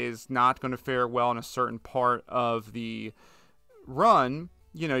that is not going to fare well in a certain part of the run,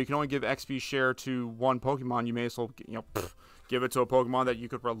 you know, you can only give XP share to 1 Pokemon. You may as well, you know, give it to a Pokemon that you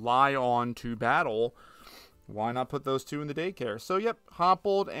could rely on to battle. Why not put those 2 in the daycare? So, yep,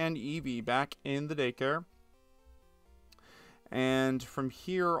 Hoppled and Eevee back in the daycare. And from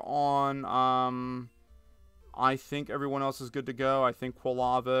here on, I think everyone else is good to go. I think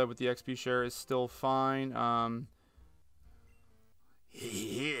Quilava with the XP share is still fine.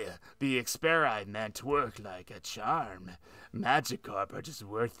 Yeah, the experiment meant work like a charm. Magikarp are just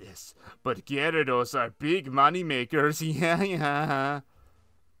worthless, but Gyarados are big money makers. Yeah.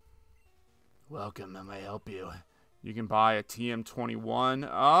 Welcome, I may help you. You can buy a TM21.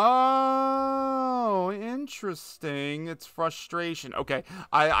 Oh, interesting. It's frustration. Okay,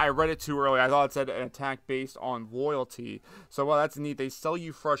 I read it too early. I thought it said an attack based on loyalty. So, well, that's neat. They sell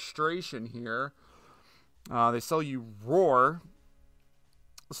you frustration here. They sell you roar.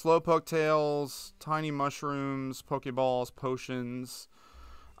 Slowpoke tails, tiny mushrooms, Pokeballs, potions.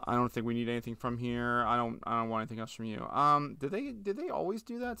 I don't think we need anything from here. I don't want anything else from you. Did they always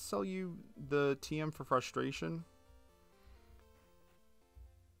do that? Sell you the TM for frustration?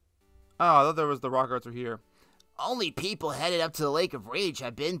 Oh, I thought there was the rock arts are here. Only people headed up to the Lake of Rage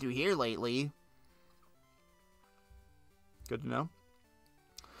have been through here lately. Good to know.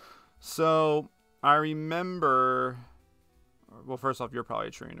 So, I remember... Well, first off, you're probably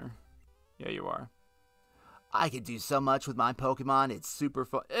a trainer. Yeah, you are. I could do so much with my Pokemon. It's super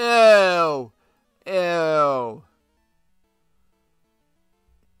fun. Ew! Ew!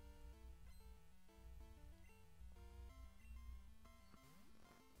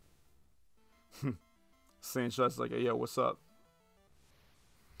 Sanchez like, hey, yo, what's up?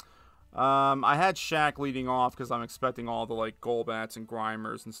 I had Shaq leading off because I'm expecting all the like Golbats and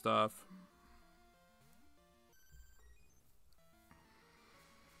Grimers and stuff.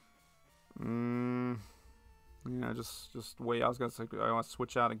 Yeah, just wait. I was gonna say I want to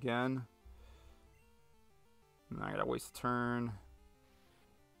switch out again. And I gotta waste a turn.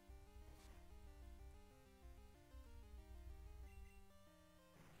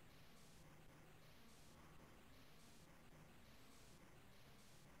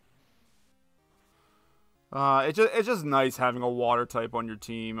 It's just nice having a water type on your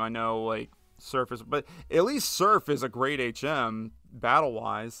team. I know, like, Surf is, but at least Surf is a great HM,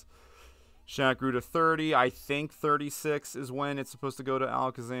 battle-wise. Shaq grew to 30. I think 36 is when it's supposed to go to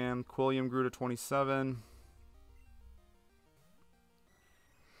Alakazam. Quilliam grew to 27.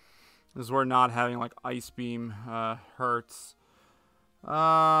 This is where not having like Ice Beam hurts.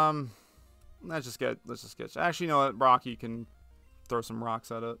 Let's just get. Actually, you know what? Rocky can throw some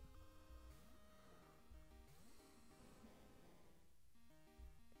rocks at it.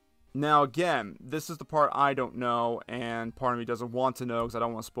 Now, again, this is the part I don't know, and part of me doesn't want to know because I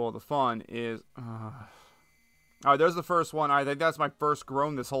don't want to spoil the fun, is... Alright, there's the first one. I think that's my first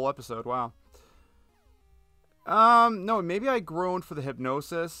groan this whole episode. Wow. No, maybe I groaned for the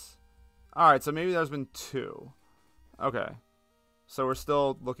hypnosis. Alright, so maybe there's been 2. Okay. So we're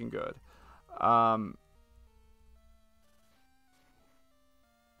still looking good.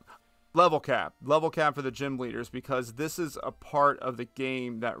 Level cap for the gym leaders, because this is a part of the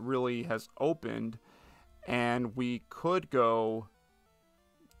game that really has opened, and we could go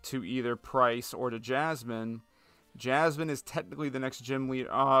to either Price or to Jasmine. Jasmine is technically the next gym leader.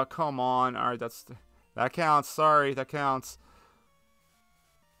 Oh, come on. All right, that counts. Sorry, that counts.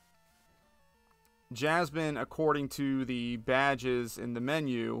 Jasmine, according to the badges in the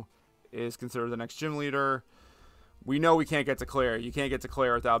menu, is considered the next gym leader. We know we can't get to Claire. You can't get to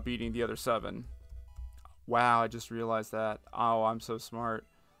Claire without beating the other 7. Wow, I just realized that. Oh, I'm so smart.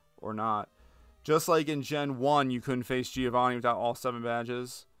 Or not. Just like in Gen 1, you couldn't face Giovanni without all 7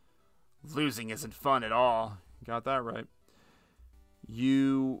 badges. Losing isn't fun at all. Got that right.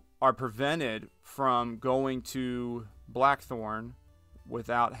 You are prevented from going to Blackthorn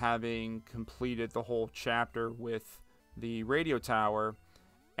without having completed the whole chapter with the radio tower.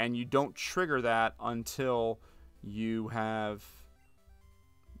 And you don't trigger that until... you have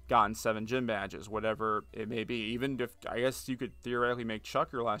gotten 7 gym badges, whatever it may be. Even if, I guess you could theoretically make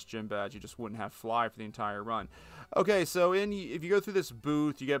Chuck your last gym badge, you just wouldn't have Fly for the entire run. Okay, so if you go through this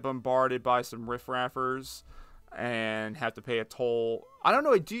booth, you get bombarded by some riffraffers and have to pay a toll. I don't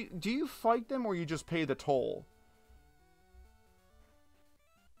know, do you fight them or you just pay the toll?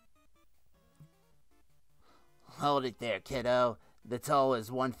 Hold it there, kiddo. The toll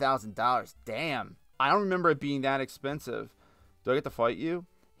is $1,000. Damn. I don't remember it being that expensive. Do I get to fight you?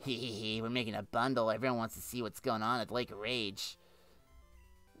 We're making a bundle. Everyone wants to see what's going on at Lake of Rage.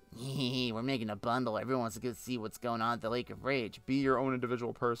 We're making a bundle. Everyone wants to go see what's going on at the Lake of Rage. Be your own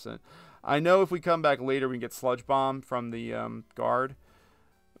individual person. I know if we come back later, we can get Sludge Bomb from the guard.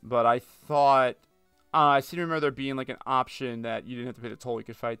 But I thought... I seem to remember there being like an option that you didn't have to pay the toll. You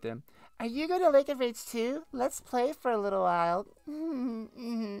could fight them. Are you going to Lake of Rage too? Let's play for a little while.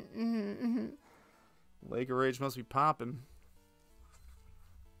 Lake of Rage must be popping.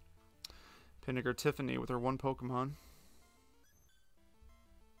 Pinnaker Tiffany with her 1 Pokemon.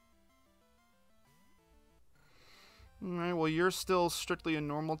 Alright, well you're still strictly a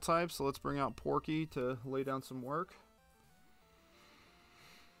normal type, so let's bring out Porky to lay down some work.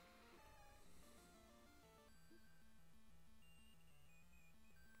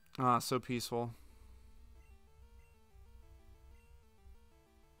 Ah, so peaceful.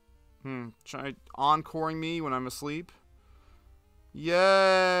 Try encoring me when I'm asleep.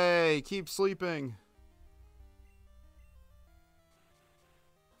 Yay! Keep sleeping.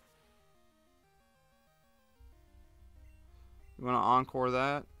 You want to encore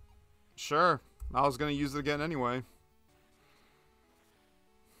that? Sure. I was going to use it again anyway.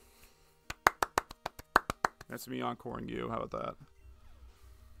 That's me encoring you. How about that?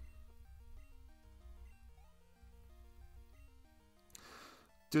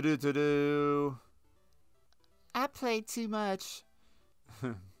 Do-do-do-do. I played too much.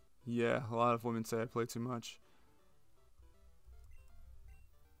 Yeah, a lot of women say I play too much.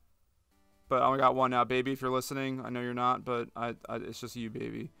 But I only got one now, baby, if you're listening. I know you're not, but it's just you,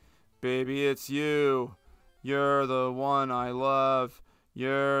 baby. Baby, it's you. You're the one I love.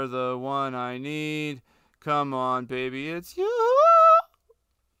 You're the one I need. Come on, baby, it's you.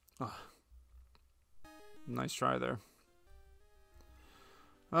 Oh. Nice try there.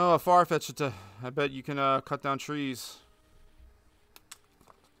 Oh, a Farfetch'd. I bet you can cut down trees.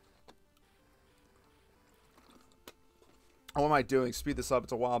 Oh, what am I doing? Speed this up.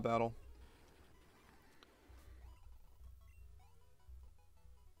 It's a wild battle.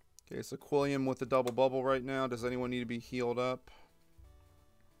 Okay, so Quilliam with the double bubble right now. Does anyone need to be healed up?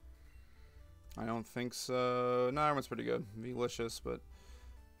 I don't think so. No, everyone's pretty good. Delicious, but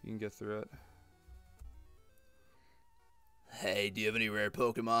you can get through it. Hey, do you have any rare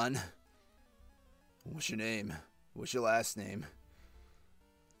Pokemon? What's your name? What's your last name?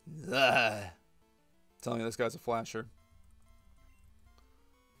 Telling you this guy's a flasher.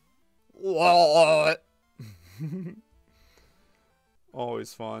 What?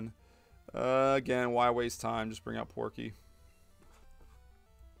 Always fun. Again, why waste time? Just bring out Porky.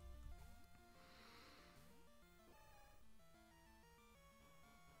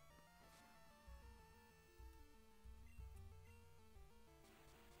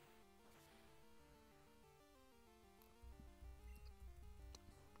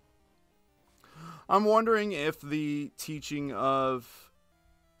 I'm wondering if the teaching of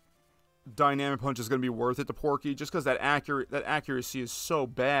Dynamic Punch is going to be worth it to Porky, just because that accuracy is so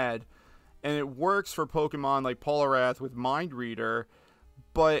bad, and it works for Pokemon like Poliwrath with Mind Reader,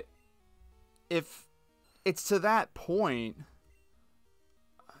 but if it's to that point,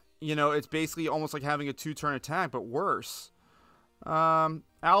 you know, it's basically almost like having a 2-turn attack, but worse.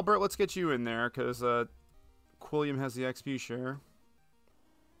 Albert, let's get you in there, because Quilliam has the XP share.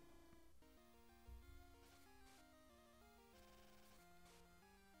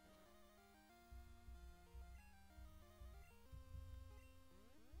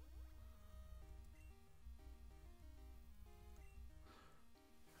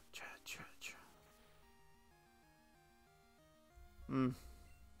 Okay.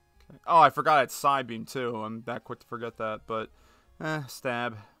 Oh, I forgot it's Psybeam too. I'm that quick to forget that, but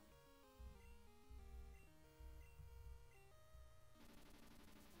stab.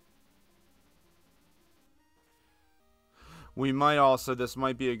 We might also, this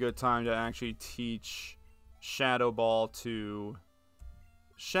might be a good time to actually teach Shadow Ball to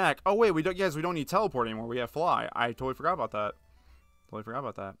Shaq. Oh wait, we don't need teleport anymore. We have fly. I totally forgot about that.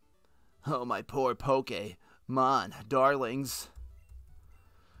 Oh, my poor Pokémon, darlings.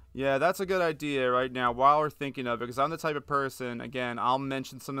 Yeah, that's a good idea right now while we're thinking of it, because I'm the type of person, again, I'll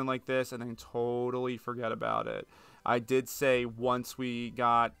mention something like this and then totally forget about it. I did say once we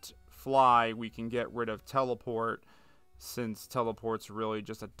got Fly, we can get rid of Teleport, since Teleport's really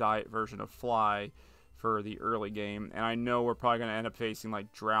just a diet version of Fly for the early game. And I know we're probably going to end up facing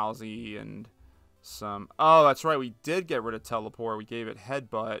like Drowsy and some... Oh, that's right, we did get rid of Teleport. We gave it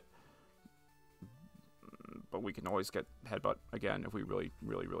Headbutt. But we can always get Headbutt again if we really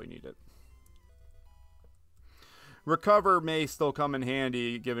need it. Recover may still come in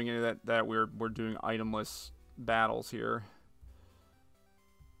handy, given that we're doing itemless battles here.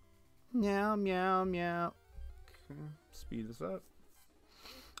 Meow, meow, meow. Okay, speed this up.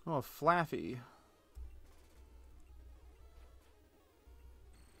 Oh, Flaffy.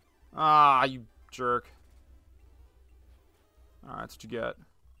 Ah, you jerk. Alright, that's what you get.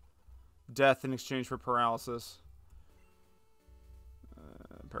 Death in exchange for paralysis.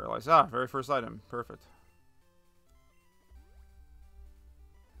 Paralyzed. Ah, very first item. Perfect.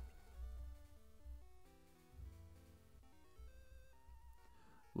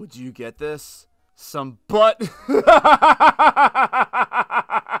 Would you get this? Some butt.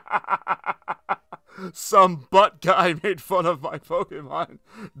 Some butt guy made fun of my Pokemon.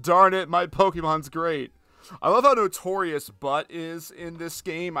 Darn it, my Pokemon's great. I love how notorious Butt is in this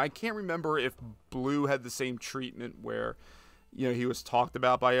game. I can't remember if Blue had the same treatment where, you know, he was talked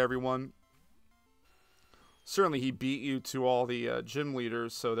about by everyone. Certainly he beat you to all the gym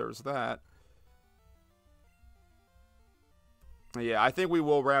leaders, so there's that. Yeah, I think we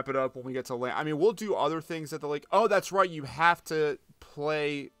will wrap it up when we get to land. I mean, we'll do other things at the lake. Oh, that's right. You have to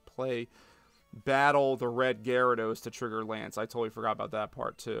battle the red Gyarados to trigger Lance. I totally forgot about that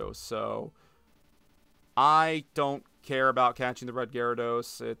part too. So I don't care about catching the red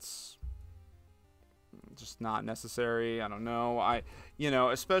Gyarados. It's just not necessary. I don't know. You know,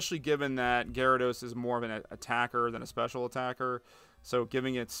 especially given that Gyarados is more of an attacker than a special attacker. So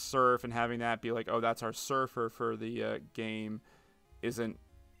giving it Surf and having that be like, oh, that's our Surfer for the game isn't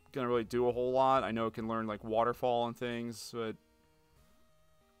going to really do a whole lot. I know it can learn like Waterfall and things, but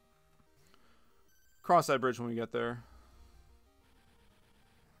cross that bridge when we get there.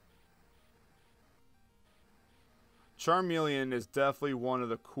 Charmeleon is definitely one of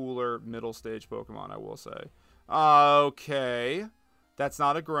the cooler middle stage Pokemon, I will say. Okay. That's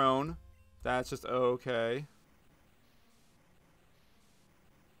not a groan. That's just okay.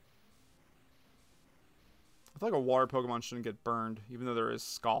 I feel like a water Pokemon shouldn't get burned, even though there is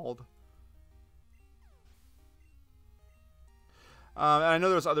Scald. And I know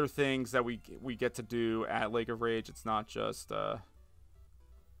there's other things that we get to do at Lake of Rage. It's not just the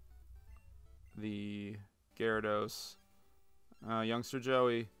Gyarados. Youngster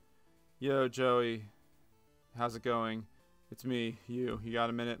Joey. Yo, Joey. How's it going? It's me, you. You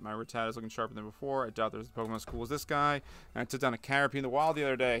got a minute? My Rattata's looking sharper than before. I doubt there's a Pokemon as cool as this guy. And I took down a Caterpie in the wild the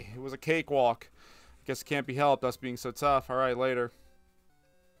other day. It was a cakewalk. Guess it can't be helped, us being so tough. Alright, later.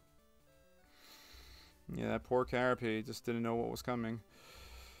 Yeah, that poor Caterpie just didn't know what was coming.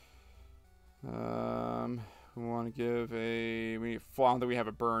 We want to give a... We need full, I don't think we have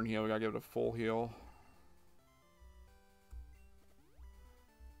a burn heal. We gotta give it a full heal.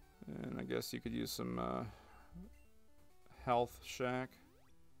 And I guess you could use some health, Shack.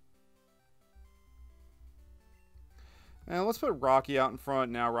 And let's put Rocky out in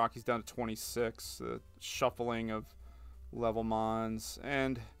front. Now Rocky's down to 26. The shuffling of level mons.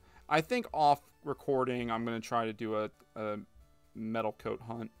 And I think off recording, I'm going to try to do a metal coat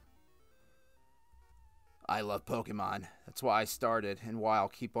hunt. I love Pokemon. That's why I started and why I'll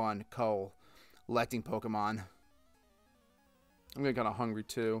keep on collecting Pokemon. I'm getting kind of hungry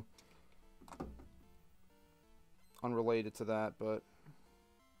too. Unrelated to that, but...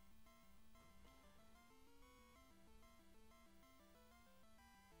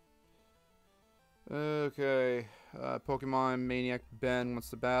 Okay. Pokemon Maniac Ben wants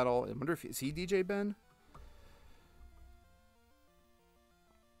to battle. I wonder if... Is he DJ Ben?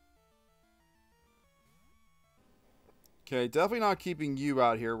 Okay, definitely not keeping you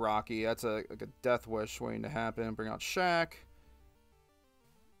out here, Rocky. That's like a death wish waiting to happen. Bring out Shack.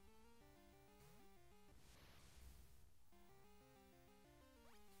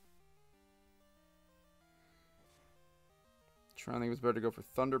 Trying to think if it's better to go for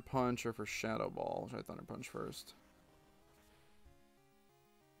Thunder Punch or for Shadow Ball. Try Thunder Punch first.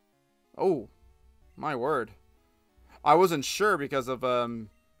 Oh, my word. I wasn't sure because of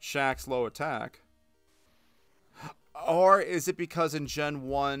Shack's low attack. Or is it because in Gen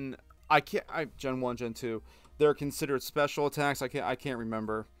 1, Gen 1, Gen 2, they're considered special attacks? I can't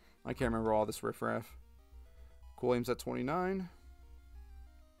remember. I can't remember all this riffraff. Cool Aim's at 29.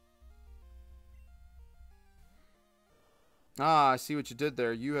 Ah, I see what you did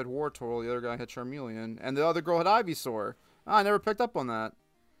there. You had Wartortle, the other guy had Charmeleon, and the other girl had Ivysaur. Ah, I never picked up on that.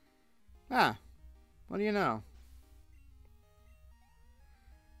 Ah, what do you know?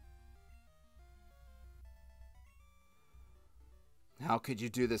 How could you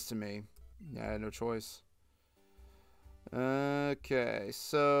do this to me? Yeah, I had no choice. Okay,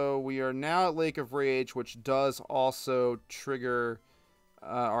 so we are now at Lake of Rage, which does also trigger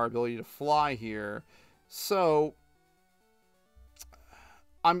our ability to fly here. So,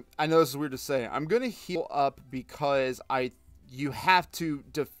 I know this is weird to say. I'm going to heal up because you have to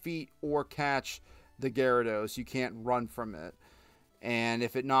defeat or catch the Gyarados. You can't run from it. And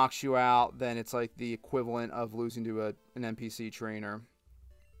if it knocks you out, then it's like the equivalent of losing to an NPC trainer.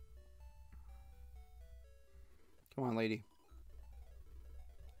 Come on, lady.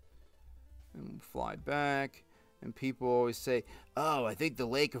 And fly back. And people always say, oh, I think the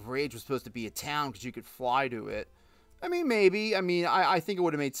Lake of Rage was supposed to be a town because you could fly to it. I mean, maybe. I mean, I think it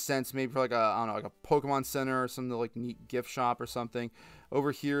would have made sense maybe for like I don't know, like a Pokemon Center or some like neat gift shop or something.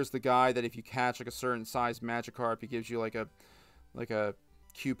 Over here is the guy that if you catch like a certain size Magikarp, he gives you like a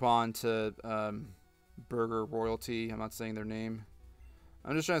coupon to Burger Royalty. I'm not saying their name.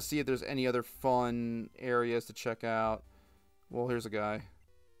 I'm just trying to see if there's any other fun areas to check out. Well, here's a guy.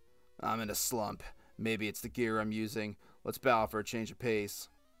 I'm in a slump. Maybe it's the gear I'm using. Let's battle for a change of pace.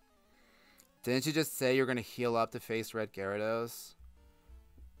 Didn't you just say you're going to heal up to face Red Gyarados?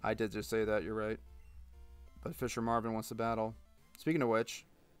 I did just say that, you're right. But Fisher Marvin wants to battle. Speaking of which,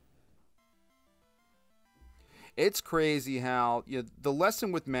 it's crazy how the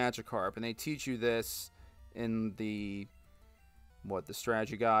lesson with Magikarp, and they teach you this in the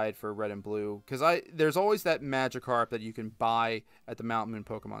strategy guide for Red and Blue, because there's always that Magikarp that you can buy at the Mountain Moon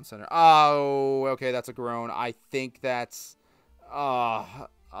Pokemon Center. Oh, okay, that's a groan. I think that's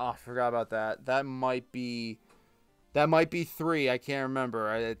I forgot about that. That might be 3. I can't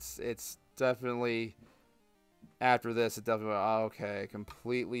remember. It's definitely after this. It definitely okay.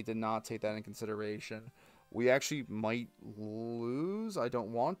 Completely did not take that in consideration. We actually might lose. I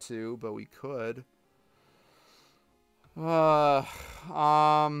don't want to, but we could.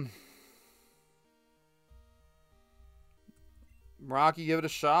 Rocky, give it a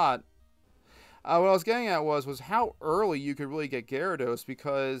shot. What I was getting at was how early you could really get Gyarados,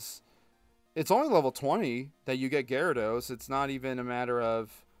 because it's only level 20 that you get Gyarados. It's not even a matter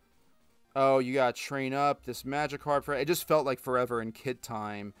of, oh, you gotta train up this Magikarp for it. It just felt like forever in kid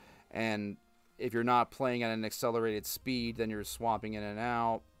time, and if you're not playing at an accelerated speed, then you're swapping in and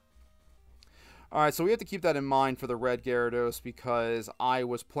out. Alright, so we have to keep that in mind for the Red Gyarados, because I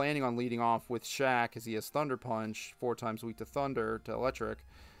was planning on leading off with Shack, because he has Thunder Punch, 4 times weak to Thunder, to Electric.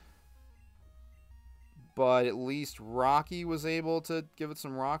 But at least Rocky was able to give it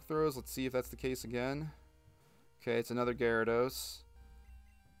some rock throws. Let's see if that's the case again. Okay, it's another Gyarados.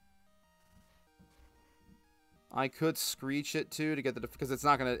 I could Screech it too to get the because it's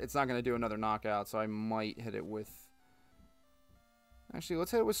not gonna do another knockout, so I might hit it with. Actually,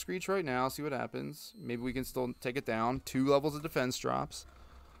 let's hit it with Screech right now, see what happens. Maybe we can still take it down. 2 levels of defense drops.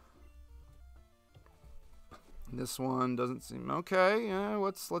 This one doesn't seem okay. Yeah,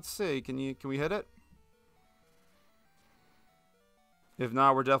 let's see. Can we hit it? If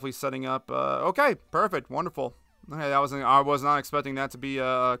not, we're definitely setting up. Okay, perfect, wonderful. Okay, I was not expecting that to be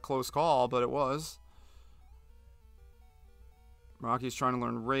a close call, but it was. Rocky's trying to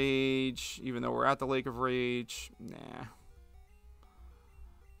learn Rage, even though we're at the Lake of Rage. Nah.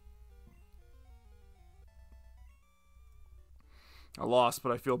 I lost,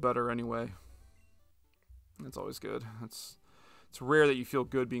 but I feel better anyway. That's always good. It's rare that you feel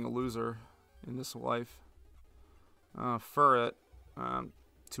good being a loser in this life. Furret,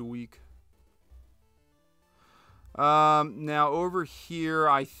 too weak. Now over here,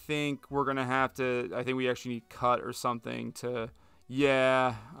 I think we're gonna have to. I think we actually need cut or something to.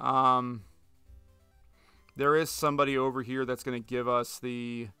 Yeah. There is somebody over here that's gonna give us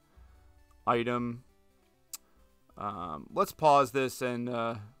the item. Let's pause this and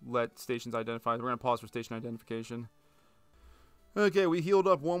let stations identify. We're going to pause for station identification. Okay, we healed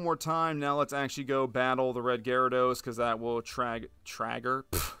up one more time. Now let's actually go battle the Red Gyarados, because that will trigger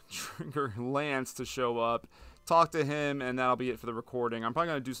Lance to show up. Talk to him, and that'll be it for the recording. I'm probably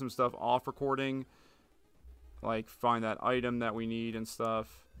going to do some stuff off recording, like find that item that we need and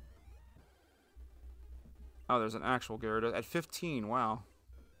stuff. Oh, there's an actual Gyarados at 15. Wow.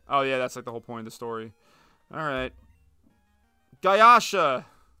 Oh, yeah, that's like the whole point of the story. All right. Gayasha!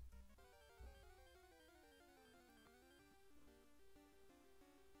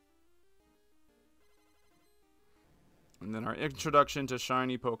 And then our introduction to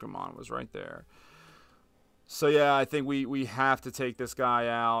shiny Pokemon was right there. So yeah, I think we have to take this guy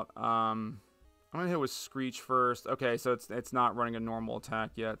out. I'm gonna hit with Screech first. Okay, so it's not running a normal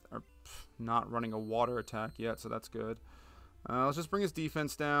attack yet, or not running a water attack yet, so that's good. Let's just bring his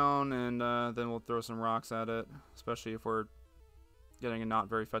defense down, and then we'll throw some rocks at it, especially if we're getting a not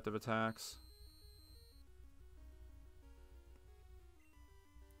very effective attacks.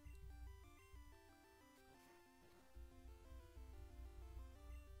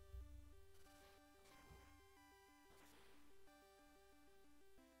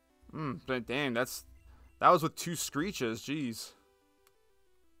 But damn, that was with 2 Screeches, jeez.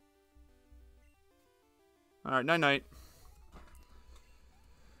 Alright, night-night.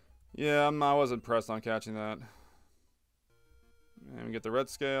 Yeah, I wasn't pressed on catching that. And we get the red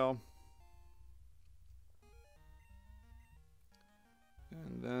scale.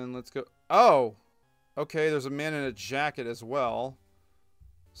 And then let's go. Oh! Okay, there's a man in a jacket as well.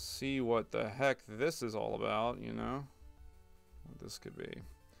 See what the heck this is all about, you know? What this could be.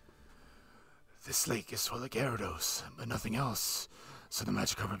 This lake is full of Gyarados, but nothing else. So the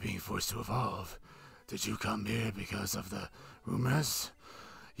Magikarp are being forced to evolve. Did you come here because of the rumors?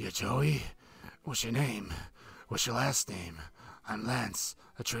 You're Joey? What's your name? What's your last name? I'm Lance,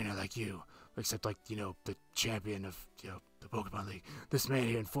 a trainer like you. Except like, you know, the champion of, you know, the Pokemon League. This man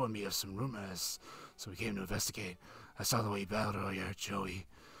here informed me of some rumors, so we came to investigate. I saw the way you battled earlier, Joey.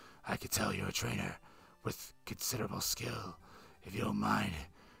 I could tell you're a trainer with considerable skill. If you don't mind,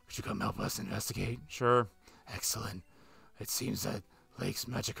 could you come help us investigate? Sure. Excellent. It seems that Lake's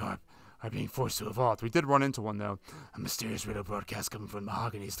Magikarp are being forced to evolve. We did run into one, though. A mysterious radio broadcast coming from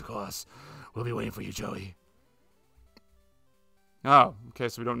Mahogany is the cause. We'll be waiting for you, Joey. Oh, okay,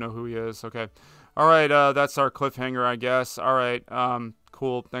 so we don't know who he is. Okay. All right, that's our cliffhanger, I guess. All right,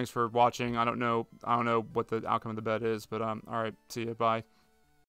 cool. Thanks for watching. I don't know what the outcome of the bet is, but all right, see you. Bye.